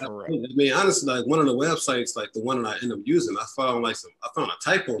for real. I mean, honestly, like one of the websites, like the one that I ended up using, I found a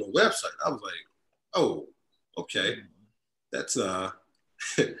typo on the website. I was like, oh, okay. That's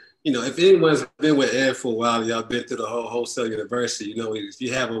you know, if anyone's been with Ed for a while, y'all been through the whole wholesale university, you know, if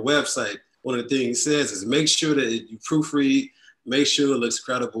you have a website, one of the things he says is make sure that you proofread, make sure it looks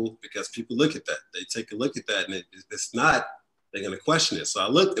credible, because people look at that. They take a look at that, and if it's not, they're going to question it. So I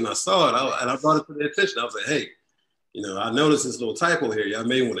looked and I saw it, and I brought it to their attention. I was like, hey, you know, I noticed this little typo here. Y'all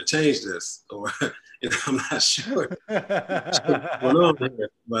may want to change this, or you know, I'm not sure what's going on here.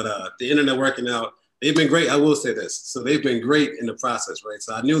 But the internet working out, they've been great. I will say this. So they've been great in the process, right?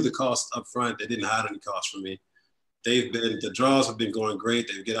 So I knew the cost up front. They didn't hide any costs from me. The draws have been going great.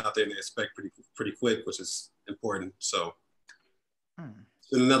 They get out there and they inspect pretty quick, which is important. So it's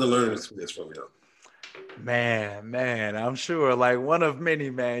been another learning experience for me, though. Man, I'm sure like one of many,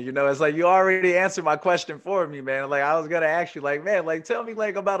 man. You know, it's like you already answered my question for me, man. Like I was gonna ask you, like, man, like tell me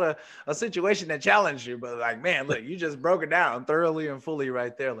like about a situation that challenged you, but like, man, look, you just broke it down thoroughly and fully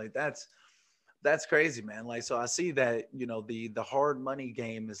right there. Like that's crazy, man. Like, so I see that, you know, the hard money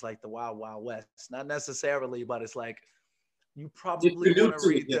game is like the wild, wild west. Not necessarily, but it's like you probably want to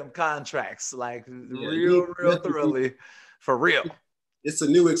read them contracts like real thoroughly for real. It's a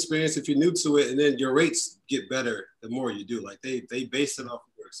new experience if you're new to it, and then your rates get better the more you do. Like they base it off of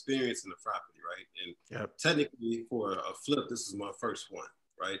your experience in the property, right? And technically for a flip, this is my first one,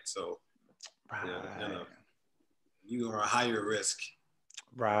 right? So you are a higher risk.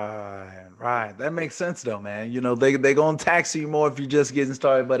 Right. That makes sense though, man. You know, they gonna tax you more if you're just getting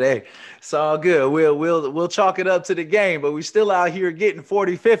started, but hey, it's all good. We'll chalk it up to the game, but we still out here getting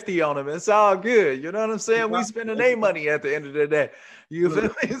 40, 50 on them. It's all good. You know what I'm saying? We spending their money at the end of the day. You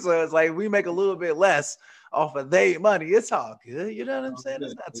feel me? So it's like we make a little bit less off of their money. It's all good. You know what I'm saying?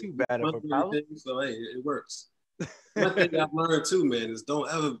 It's not too bad of a problem. So hey, it works. One thing I've learned too, man, is don't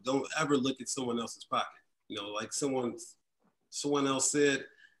ever look at someone else's pocket. You know, like someone else said,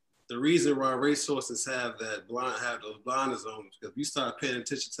 the reason why racehorses have those blinders on is because if you start paying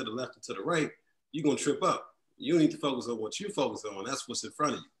attention to the left and to the right, you're gonna trip up. You need to focus on what you focus on. That's what's in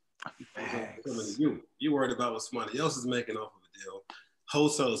front of you. Facts. You worried about what somebody else is making off of a deal.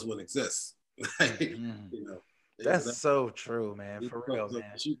 Wholesalers wouldn't exist. You know, That's so true, man. For real, man.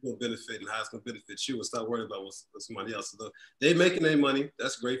 You gonna benefit and how it's gonna benefit you, and stop worrying about what somebody else. So they making their money.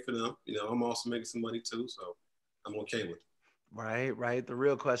 That's great for them. You know, I'm also making some money too, so I'm okay with it. Right. The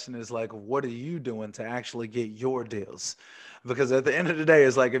real question is like, what are you doing to actually get your deals? Because at the end of the day,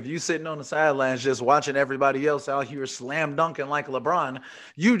 it's like if you sitting on the sidelines just watching everybody else out here slam dunking like LeBron,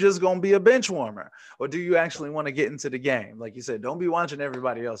 you just gonna be a bench warmer. Or do you actually want to get into the game? Like you said, don't be watching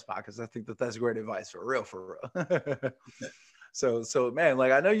everybody else, because I think that's great advice for real. So man,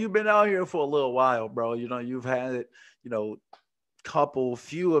 like I know you've been out here for a little while, bro. You know, you've had, you know,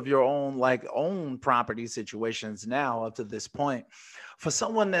 few of your own property situations now up to this point. For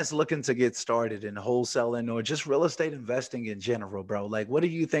someone that's looking to get started in wholesaling or just real estate investing in general, bro, like what do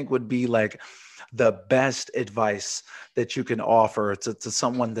you think would be like the best advice that you can offer to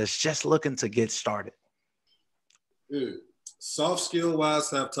someone that's just looking to get started? Soft skill wise,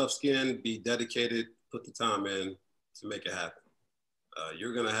 have tough skin, be dedicated, put the time in to make it happen.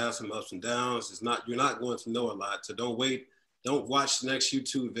 You're going to have some ups and downs. You're not going to know a lot, so don't wait. Don't watch the next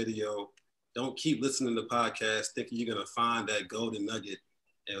YouTube video. Don't keep listening to podcasts thinking you're gonna find that golden nugget.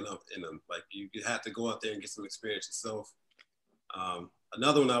 And like you have to go out there and get some experience yourself.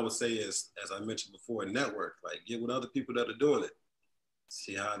 Another one I would say is, as I mentioned before, network. Like get with other people that are doing it,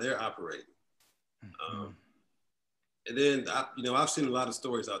 see how they're operating. And then I've seen a lot of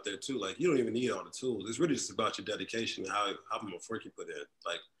stories out there too. Like you don't even need all the tools. It's really just about your dedication and how much work you put in.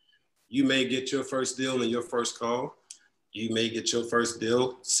 Like you may get your first deal in your first call. You may get your first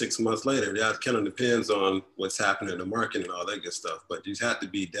deal 6 months later. That kind of depends on what's happening in the market and all that good stuff. But you have to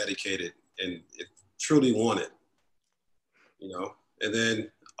be dedicated and truly want it, you know. And then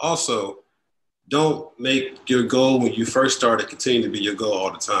also, don't make your goal when you first started continue to be your goal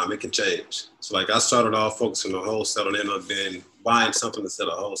all the time. It can change. So like I started off focusing on wholesaling and ended up being buying something instead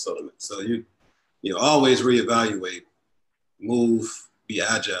of wholesaling it. So you always reevaluate, move, be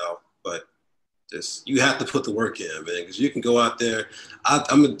agile, but you have to put the work in, man, because you can go out there.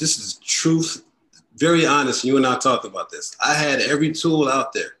 This is truth, very honest. You and I talked about this. I had every tool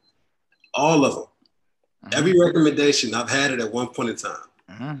out there, all of them. Every recommendation, I've had it at one point in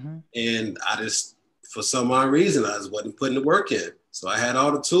time. And I just, for some odd reason, I just wasn't putting the work in. So I had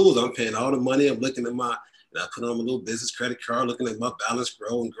all the tools. I'm paying all the money. I'm looking at and I put on my little business credit card, looking at my balance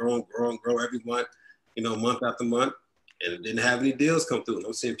grow every month, month after month. And it didn't have any deals come through. And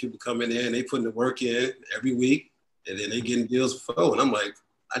I'm seeing people come in there and they putting the work in every week, and then they getting deals before. And I'm like,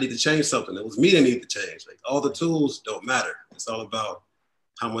 I need to change something. It was me that needed to change. Like all the tools don't matter. It's all about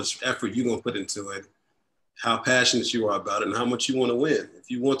how much effort you're gonna put into it, how passionate you are about it, and how much you want to win. If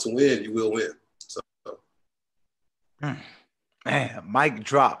you want to win, you will win. So. Man, mic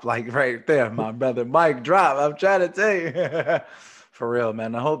drop, like right there, my brother. Mic drop. I'm trying to tell you. For real,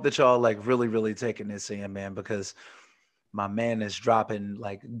 man. I hope that y'all like really, really taking this in, man, because my man is dropping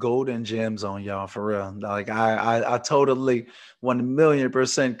like golden gems on y'all, for real. Like I totally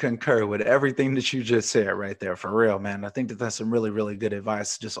 1,000,000% concur with everything that you just said right there, for real, man. I think that's some really, really good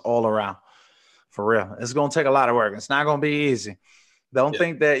advice just all around, for real. It's going to take a lot of work. It's not going to be easy. Don't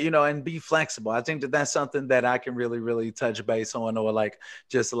think that, and be flexible. I think that that's something that I can really, really touch base on, or like,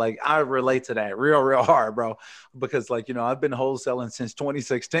 just like, I relate to that real hard, bro. Because like, I've been wholesaling since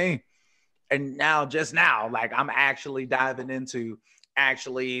 2016. And just now, like I'm actually diving into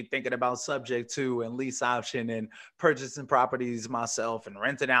actually thinking about subject to and lease option and purchasing properties myself and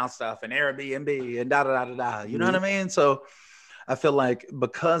renting out stuff and Airbnb and da. You know what I mean? So I feel like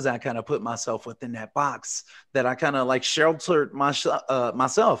because I kind of put myself within that box, that I kind of like sheltered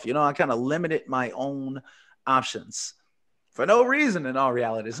myself. I kind of limited my own options for no reason. In all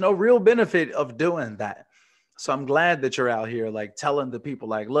reality, there's no real benefit of doing that. So I'm glad that you're out here like telling the people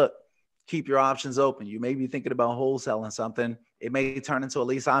like, look, keep your options open. You may be thinking about wholesaling something. It may turn into a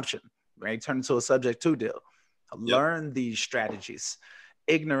lease option. It may turn into a subject to deal. Learn these strategies.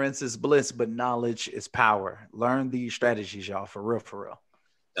 Ignorance is bliss, but knowledge is power. Learn these strategies, y'all, for real.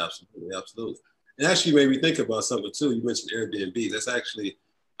 Absolutely. And actually made me think about something too. You mentioned Airbnb. That's actually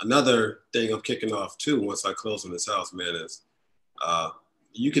another thing I'm kicking off too once I close on this house, man, is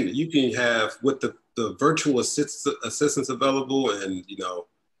you can have with the virtual assistants available, and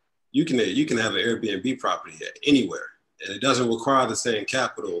you can have an Airbnb property anywhere, and it doesn't require the same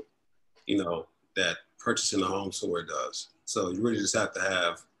capital, that purchasing a home somewhere does. So you really just have to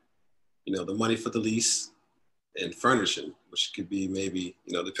have, the money for the lease and furnishing, which could be maybe,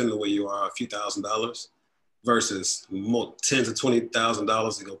 depending on where you are, a few $1,000s versus $10,000 to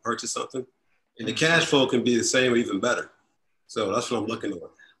 $20,000 to go purchase something. And the cash flow can be the same or even better. So that's what I'm looking at.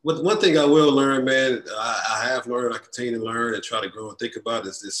 one thing I will learn, man, I have learned, I continue to learn and try to grow and think about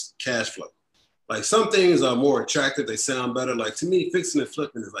is this cash flow. Like some things are more attractive, they sound better. Like to me, fixing and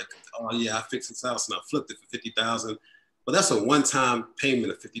flipping is like, oh yeah, I fixed this house and I flipped it for 50,000, but that's a one-time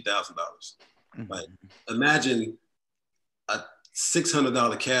payment of $50,000. Like imagine a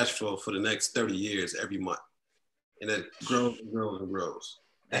 $600 cash flow for the next 30 years every month, and that grows and grows and grows.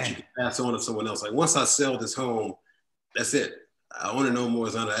 That you can pass on to someone else. Like once I sell this home, that's it. I own it no more.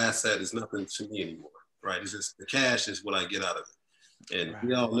 It's not an asset. It's nothing to me anymore, right? It's just the cash is what I get out of it. And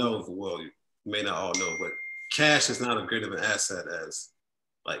we all know, well, you may not all know, but cash is not as great of an asset as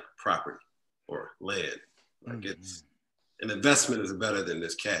like property or land. Like it's an investment is better than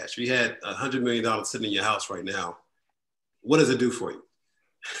this cash. If you had $100 million sitting in your house right now, what does it do for you?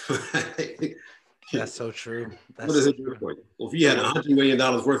 That's so true. What does it do for you? Well, if you had $100 million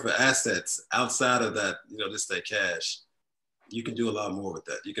worth of assets outside of that, just that cash, you can do a lot more with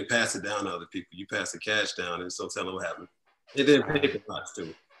that. You can pass it down to other people. You pass the cash down, and so tell them what happened. And then paper lots too.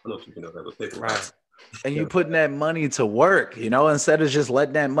 I don't know if you know that, but paper lots. And you putting that money to work, instead of just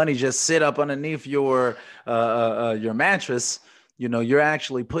letting that money just sit up underneath your mattress. You're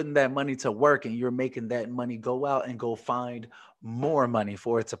actually putting that money to work, and you're making that money go out and go find more money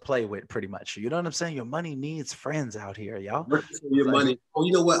for it to play with, pretty much. You know what I'm saying? Your money needs friends out here, y'all. Your money. Oh,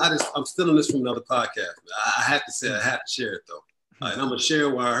 you know what? I'm stealing this from another podcast. I have to say, I have to share it though, and I'm gonna share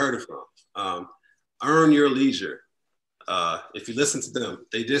where I heard it from. Earn Your Leisure. If you listen to them,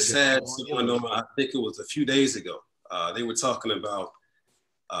 they just had someone on. I think it was a few days ago. They were talking about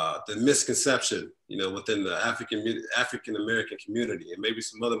the misconception, within the African American community, and maybe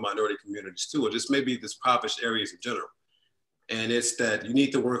some other minority communities too, or just maybe this impoverished areas in general. And it's that you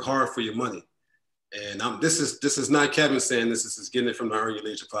need to work hard for your money. And this is not Kevin saying this. This is getting it from the Earn Your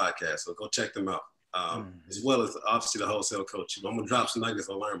Leisure podcast. So go check them out, as well as obviously the Wholesale Coach. I'm gonna drop some nuggets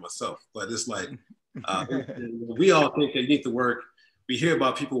I learned myself, but it's like we all think that you need to work. We hear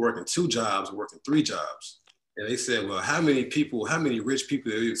about people working 2 jobs, working 3 jobs. And they said, well, how many rich people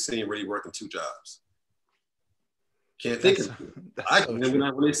have you seen really working 2 jobs? Can't think of it.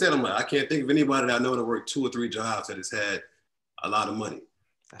 When they said, I'm like, I can't think of anybody that I know that worked 2 or 3 jobs that has had a lot of money.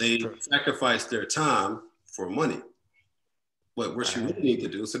 They sacrificed their time for money. But what you really need to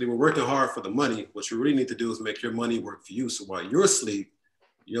do, so they were working hard for the money, what you really need to do is make your money work for you. So while you're asleep,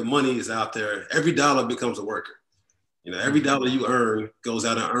 your money is out there. Every dollar becomes a worker. Every dollar you earn goes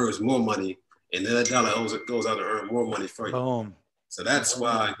out and earns more money. And then that dollar goes out to earn more money for you. Boom. So that's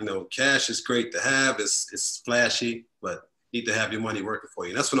why, cash is great to have. It's flashy, but you need to have your money working for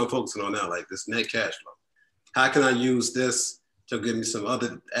you. And that's what I'm focusing on now, like this net cash flow. How can I use this to give me some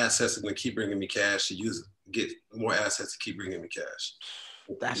other assets that are going to keep bringing me cash, to get more assets to keep bringing me cash?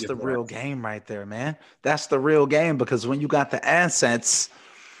 That's the real game right there, man. That's the real game, because when you got the assets,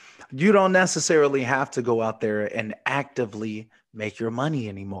 you don't necessarily have to go out there and actively make your money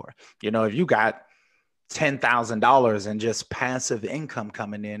anymore. If you got $10,000 and just passive income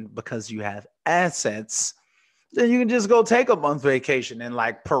coming in because you have assets, then you can just go take a month vacation in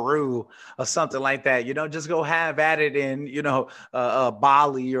like Peru or something like that. Just go have at it in,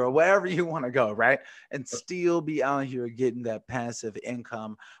 Bali or wherever you want to go, right? And still be out here getting that passive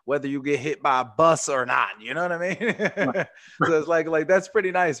income, whether you get hit by a bus or not. You know what I mean? So it's like that's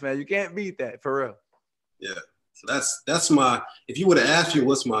pretty nice, man. You can't beat that, for real. Yeah. So that's my. If you would have asked me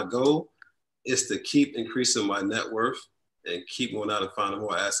what's my goal, is to keep increasing my net worth and keep going out and finding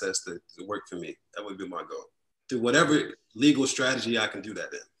more assets to work for me. That would be my goal. Through whatever legal strategy I can do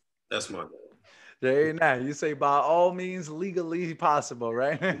that in. That's my goal. Very nice. You say by all means legally possible,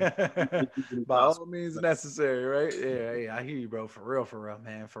 right? By all means necessary, right? Yeah, I hear you, bro. For real,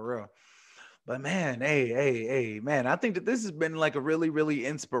 man. For real. But man, hey, man, I think that this has been like a really, really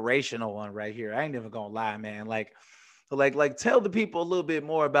inspirational one right here. I ain't even gonna lie, man. Like tell the people a little bit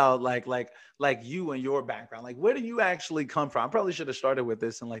more about like you and your background. Like, where do you actually come from? I probably should have started with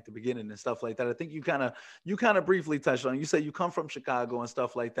this in like the beginning and stuff like that. I think you kind of briefly touched on it. You say you come from Chicago and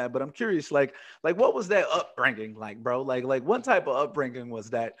stuff like that, but I'm curious, like what was that upbringing like, bro? Like what type of upbringing was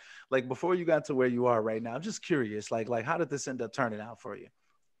that like before you got to where you are right now? I'm just curious, like how did this end up turning out for you?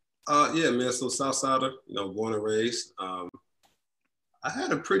 Yeah, man. So Southsider, born and raised. I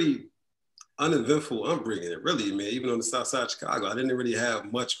had a pretty uneventful upbringing, really, man. Even on the south side of Chicago, I didn't really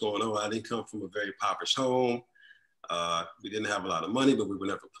have much going on. I didn't come from a very impoverished home. We didn't have a lot of money, but we were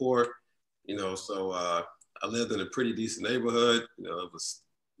never poor, So I lived in a pretty decent neighborhood. It was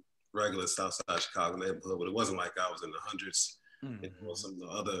regular south side of Chicago neighborhood, but it wasn't like I was in the hundreds. Some of the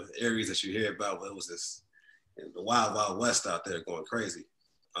other areas that you hear about, where it was this the wild, wild west out there going crazy.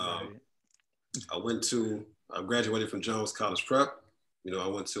 I graduated from Jones College Prep. You know, I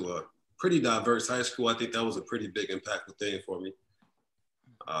went to a pretty diverse high school. I think that was a pretty big impactful thing for me.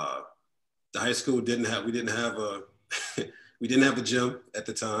 The high school we didn't have we didn't have a gym at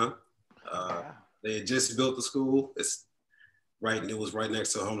the time. They had just built the school. It was right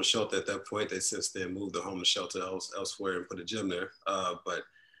next to a homeless shelter at that point. They since then moved the homeless shelter elsewhere and put a gym there. But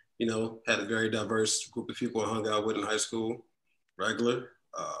you know, had a very diverse group of people I hung out with in high school, regular.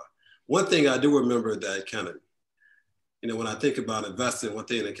 One thing I do remember that kind of, you know, when I think about investing, one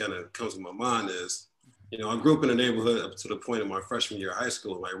thing that kind of comes to my mind is, you know, I grew up in a neighborhood up to the point of my freshman year of high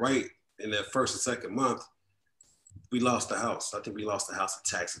school. Like right in that first and second month, we lost the house. I think we lost the house in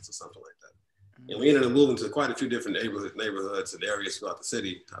taxes or something like that. And we ended up moving to quite a few different neighborhoods and areas throughout the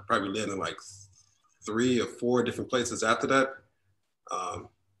city. I probably lived in like 3 or 4 different places after that.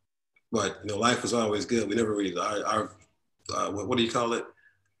 But you know, life was always good. We never really, what do you call it?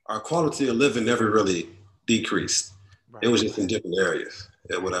 Our quality of living never really decreased. Right. It was just in different areas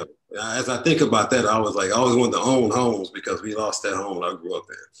and whatever. As I think about that, I always wanted to own homes because we lost that home I grew up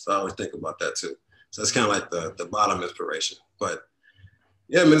in. So I always think about that too. So it's kind of like the bottom inspiration. But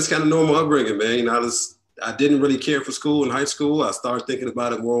yeah, man, it's kind of normal upbringing, man. You know, I didn't really care for school in high school. I started thinking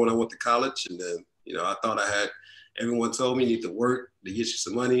about it more when I went to college. And then, you know, I thought everyone told me you need to work to get you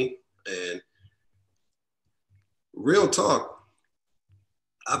some money. And real talk,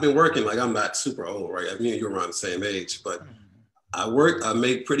 I've been working, like I'm not super old, right? I mean, you're around the same age, but I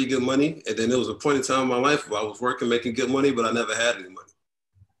made pretty good money. And then there was a point in time in my life where I was working, making good money, but I never had any money.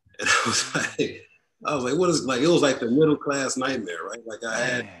 And I was like, what is, like, it was like the middle class nightmare, right? Like I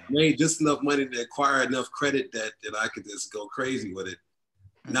had made just enough money to acquire enough credit that I could just go crazy with it,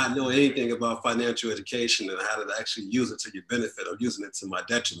 not knowing anything about financial education and how to actually use it to your benefit or using it to my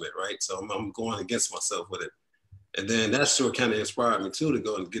detriment, right? So I'm going against myself with it. And then that's what kind of inspired me too, to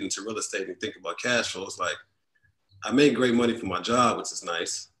go and get into real estate and think about cash flow. It's like, I made great money for my job, which is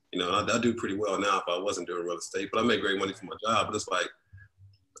nice. You know, I do pretty well now if I wasn't doing real estate, but I made great money for my job. But it's like,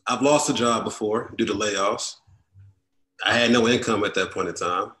 I've lost a job before due to layoffs. I had no income at that point in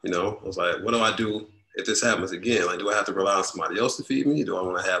time. You know, I was like, what do I do if this happens again? Like, do I have to rely on somebody else to feed me? Do I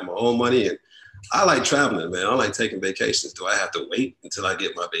want to have my own money? And I like traveling, man. I like taking vacations. Do I have to wait until I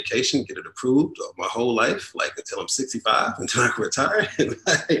get my vacation, get it approved my whole life, like until I'm 65, until I can retire?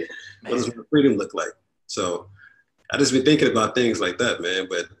 Like, what does my freedom look like? So I just been thinking about things like that, man.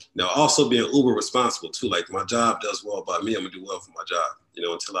 But you know, also being uber responsible too. Like my job does well by me, I'm gonna do well for my job. You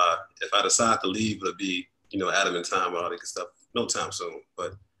know, if I decide to leave, it'll be, you know, Adam and time and all that good stuff. No time soon.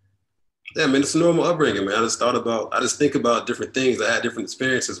 But yeah, man, it's a normal upbringing, man. I just think about different things. I had different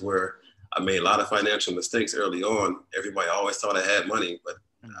experiences where I made a lot of financial mistakes early on. Everybody always thought I had money, but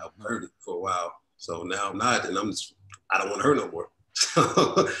I hurt it for a while. So now I'm not, and I don't want to hurt no more.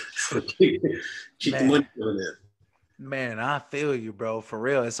 So keep the money coming in. Man, I feel you, bro. For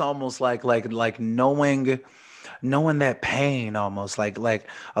real. It's almost like knowing that pain almost like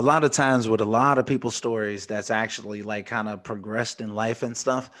a lot of times with a lot of people's stories that's actually like kind of progressed in life and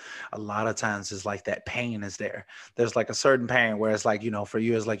stuff, a lot of times it's like that pain is there. There's like a certain pain where it's like, you know, for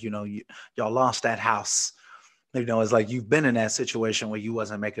you, it's like, you know, y'all lost that house. You know, it's like you've been in that situation where you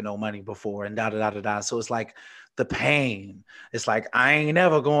wasn't making no money before and da. So it's like the pain. It's like, I ain't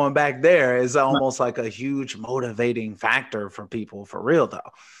never going back there. It's almost like a huge motivating factor for people, for real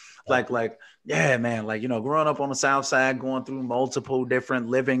though. Like, yeah, man, like, you know, growing up on the South Side, going through multiple different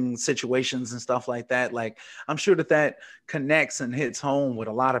living situations and stuff like that. Like, I'm sure that connects and hits home with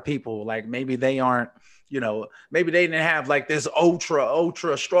a lot of people. Like maybe they aren't, you know, maybe they didn't have like this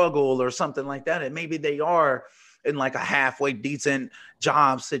ultra struggle or something like that. And maybe they are in like a halfway decent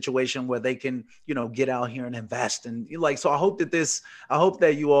job situation where they can, you know, get out here and invest. And like, so I hope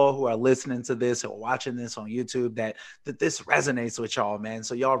that you all who are listening to this or watching this on YouTube, that this resonates with y'all, man.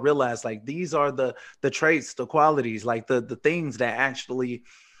 So y'all realize like, these are the traits, the qualities, like the things that actually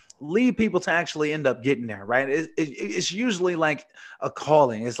lead people to actually end up getting there, right? It's usually like a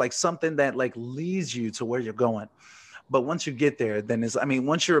calling. It's like something that like leads you to where you're going. But once you get there, then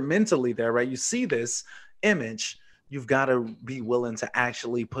once you're mentally there, right? You see this image, you've got to be willing to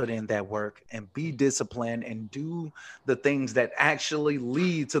actually put in that work and be disciplined and do the things that actually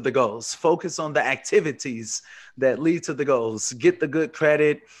lead to the goals. Focus on the activities that lead to the goals. Get the good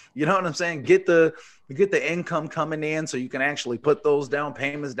credit. You know what I'm saying? Get the income coming in so you can actually put those down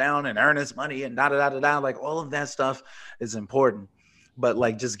payments down and earnest money and like all of that stuff is important. But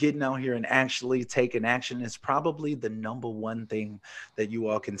like just getting out here and actually taking action is probably the number one thing that you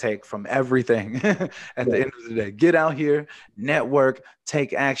all can take from everything at the end of the day. Get out here, network,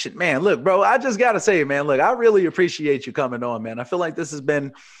 take action. Man, look, bro, I just got to say, man, look, I really appreciate you coming on, man. I feel like this has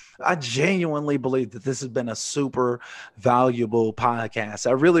been I genuinely believe that this has been a super valuable podcast.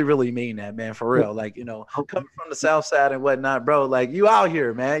 I really, really mean that, man, for real. Like, you know, coming from the South Side and whatnot, bro, like you out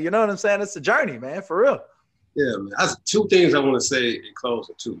here, man. You know what I'm saying? It's a journey, man, for real. Yeah, man. That's two things I want to say in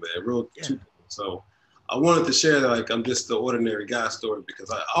closing too, man. Two things. So I wanted to share that, like, I'm just the ordinary guy story,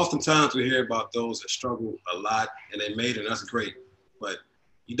 because oftentimes we hear about those that struggle a lot and they made it, and that's great. But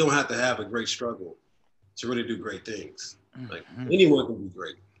you don't have to have a great struggle to really do great things. Like, anyone can be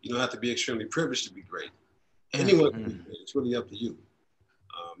great. You don't have to be extremely privileged to be great. Anyone can be great. It's really up to you.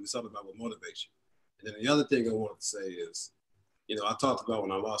 It's all about what motivates you. And then the other thing I wanted to say is, you know, I talked about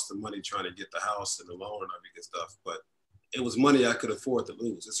when I lost the money trying to get the house and the loan and everything stuff, but it was money I could afford to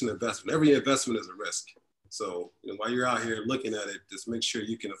lose. It's an investment. Every investment is a risk. So, you know, while you're out here looking at it, just make sure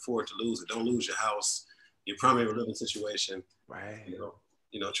you can afford to lose it. Don't lose your house, your primary living situation. Right.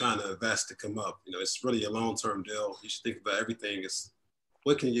 You know, trying to invest to come up. You know, it's really a long-term deal. You should think about everything is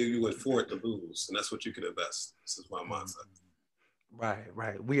what can you afford to lose, and that's what you can invest. This is my mindset.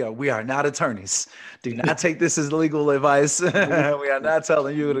 Right. We are not attorneys. Do not take this as legal advice. We are not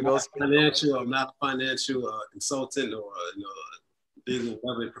telling you to go. I'm not a financial consultant or legal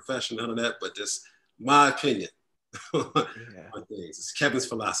whatever profession, none of that. But just my opinion on things. It's Kevin's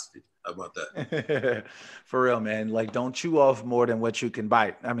philosophy. How about that? For real, man. Like, don't chew off more than what you can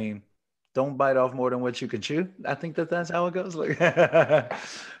bite. I mean, don't bite off more than what you can chew. I think that's how it goes. Like,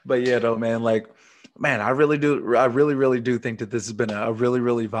 but yeah, though, man. Like, man, I really do think that this has been a really,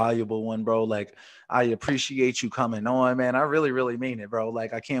 really valuable one, bro. Like, I appreciate you coming on, man. I really, really mean it, bro.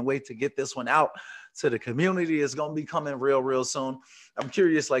 Like, I can't wait to get this one out to the community. It's going to be coming real soon. I'm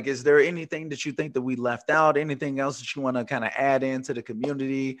curious, like, is there anything that you think that we left out? Anything else that you want to kind of add into the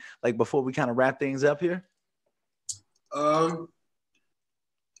community, like, before we kind of wrap things up here? I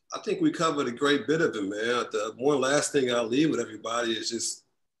think we covered a great bit of it, man. The one last thing I'll leave with everybody is just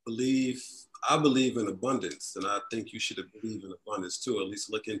I believe in abundance, and I think you should believe in abundance too, at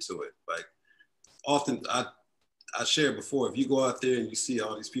least look into it. Like, often I shared before, if you go out there and you see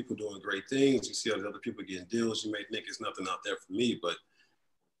all these people doing great things, you see all these other people getting deals, you may think there's nothing out there for me, but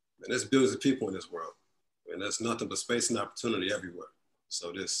man, there's billions of people in this world, and there's nothing but space and opportunity everywhere.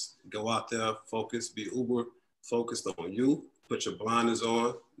 So just go out there, focus, be uber focused on you, put your blinders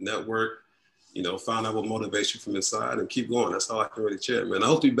on, network, you know, find out what motivates you from inside and keep going. That's all I can really share, man. I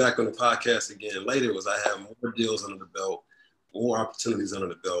hope to be back on the podcast again later as I have more deals under the belt, more opportunities under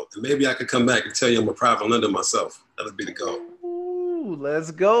the belt. And maybe I could come back and tell you I'm a private lender myself. That'll be the goal. Ooh,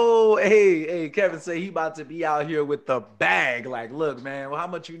 let's go. Hey, Kevin say he about to be out here with the bag. Like, look, man, well, how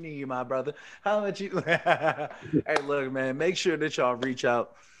much you need, my brother? How much you? Hey, look, man, make sure that y'all reach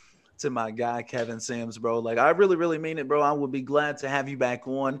out to my guy, Kevin Sims, bro. Like, I really, really mean it, bro. I would be glad to have you back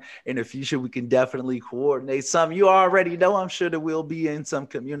on in the future. We can definitely coordinate some. You already know, I'm sure that we'll be in some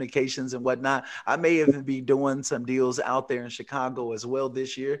communications and whatnot. I may even be doing some deals out there in Chicago as well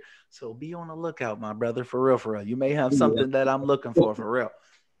this year. So be on the lookout, my brother, for real. You may have something that I'm looking for real.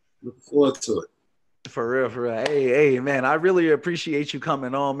 Look forward to it. For real. Hey, man, I really appreciate you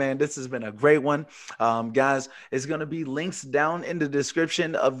coming on, man. This has been a great one. Guys, it's going to be links down in the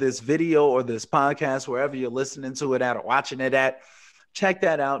description of this video or this podcast, wherever you're listening to it at or watching it at. Check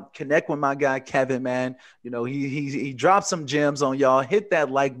that out. Connect with my guy, Kevin, man. You know, he dropped some gems on y'all. Hit that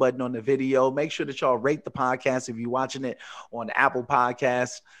like button on the video. Make sure that y'all rate the podcast if you're watching it on Apple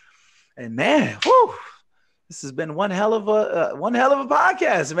Podcasts. And man, whew, this has been one hell of a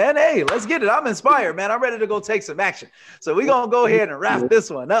podcast, man. Hey, let's get it. I'm inspired, man. I'm ready to go take some action. So we're gonna go ahead and wrap this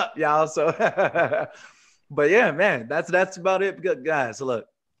one up, y'all. So, but yeah, man, that's about it, good guys. So look,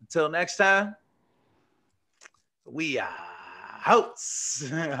 until next time, we are out.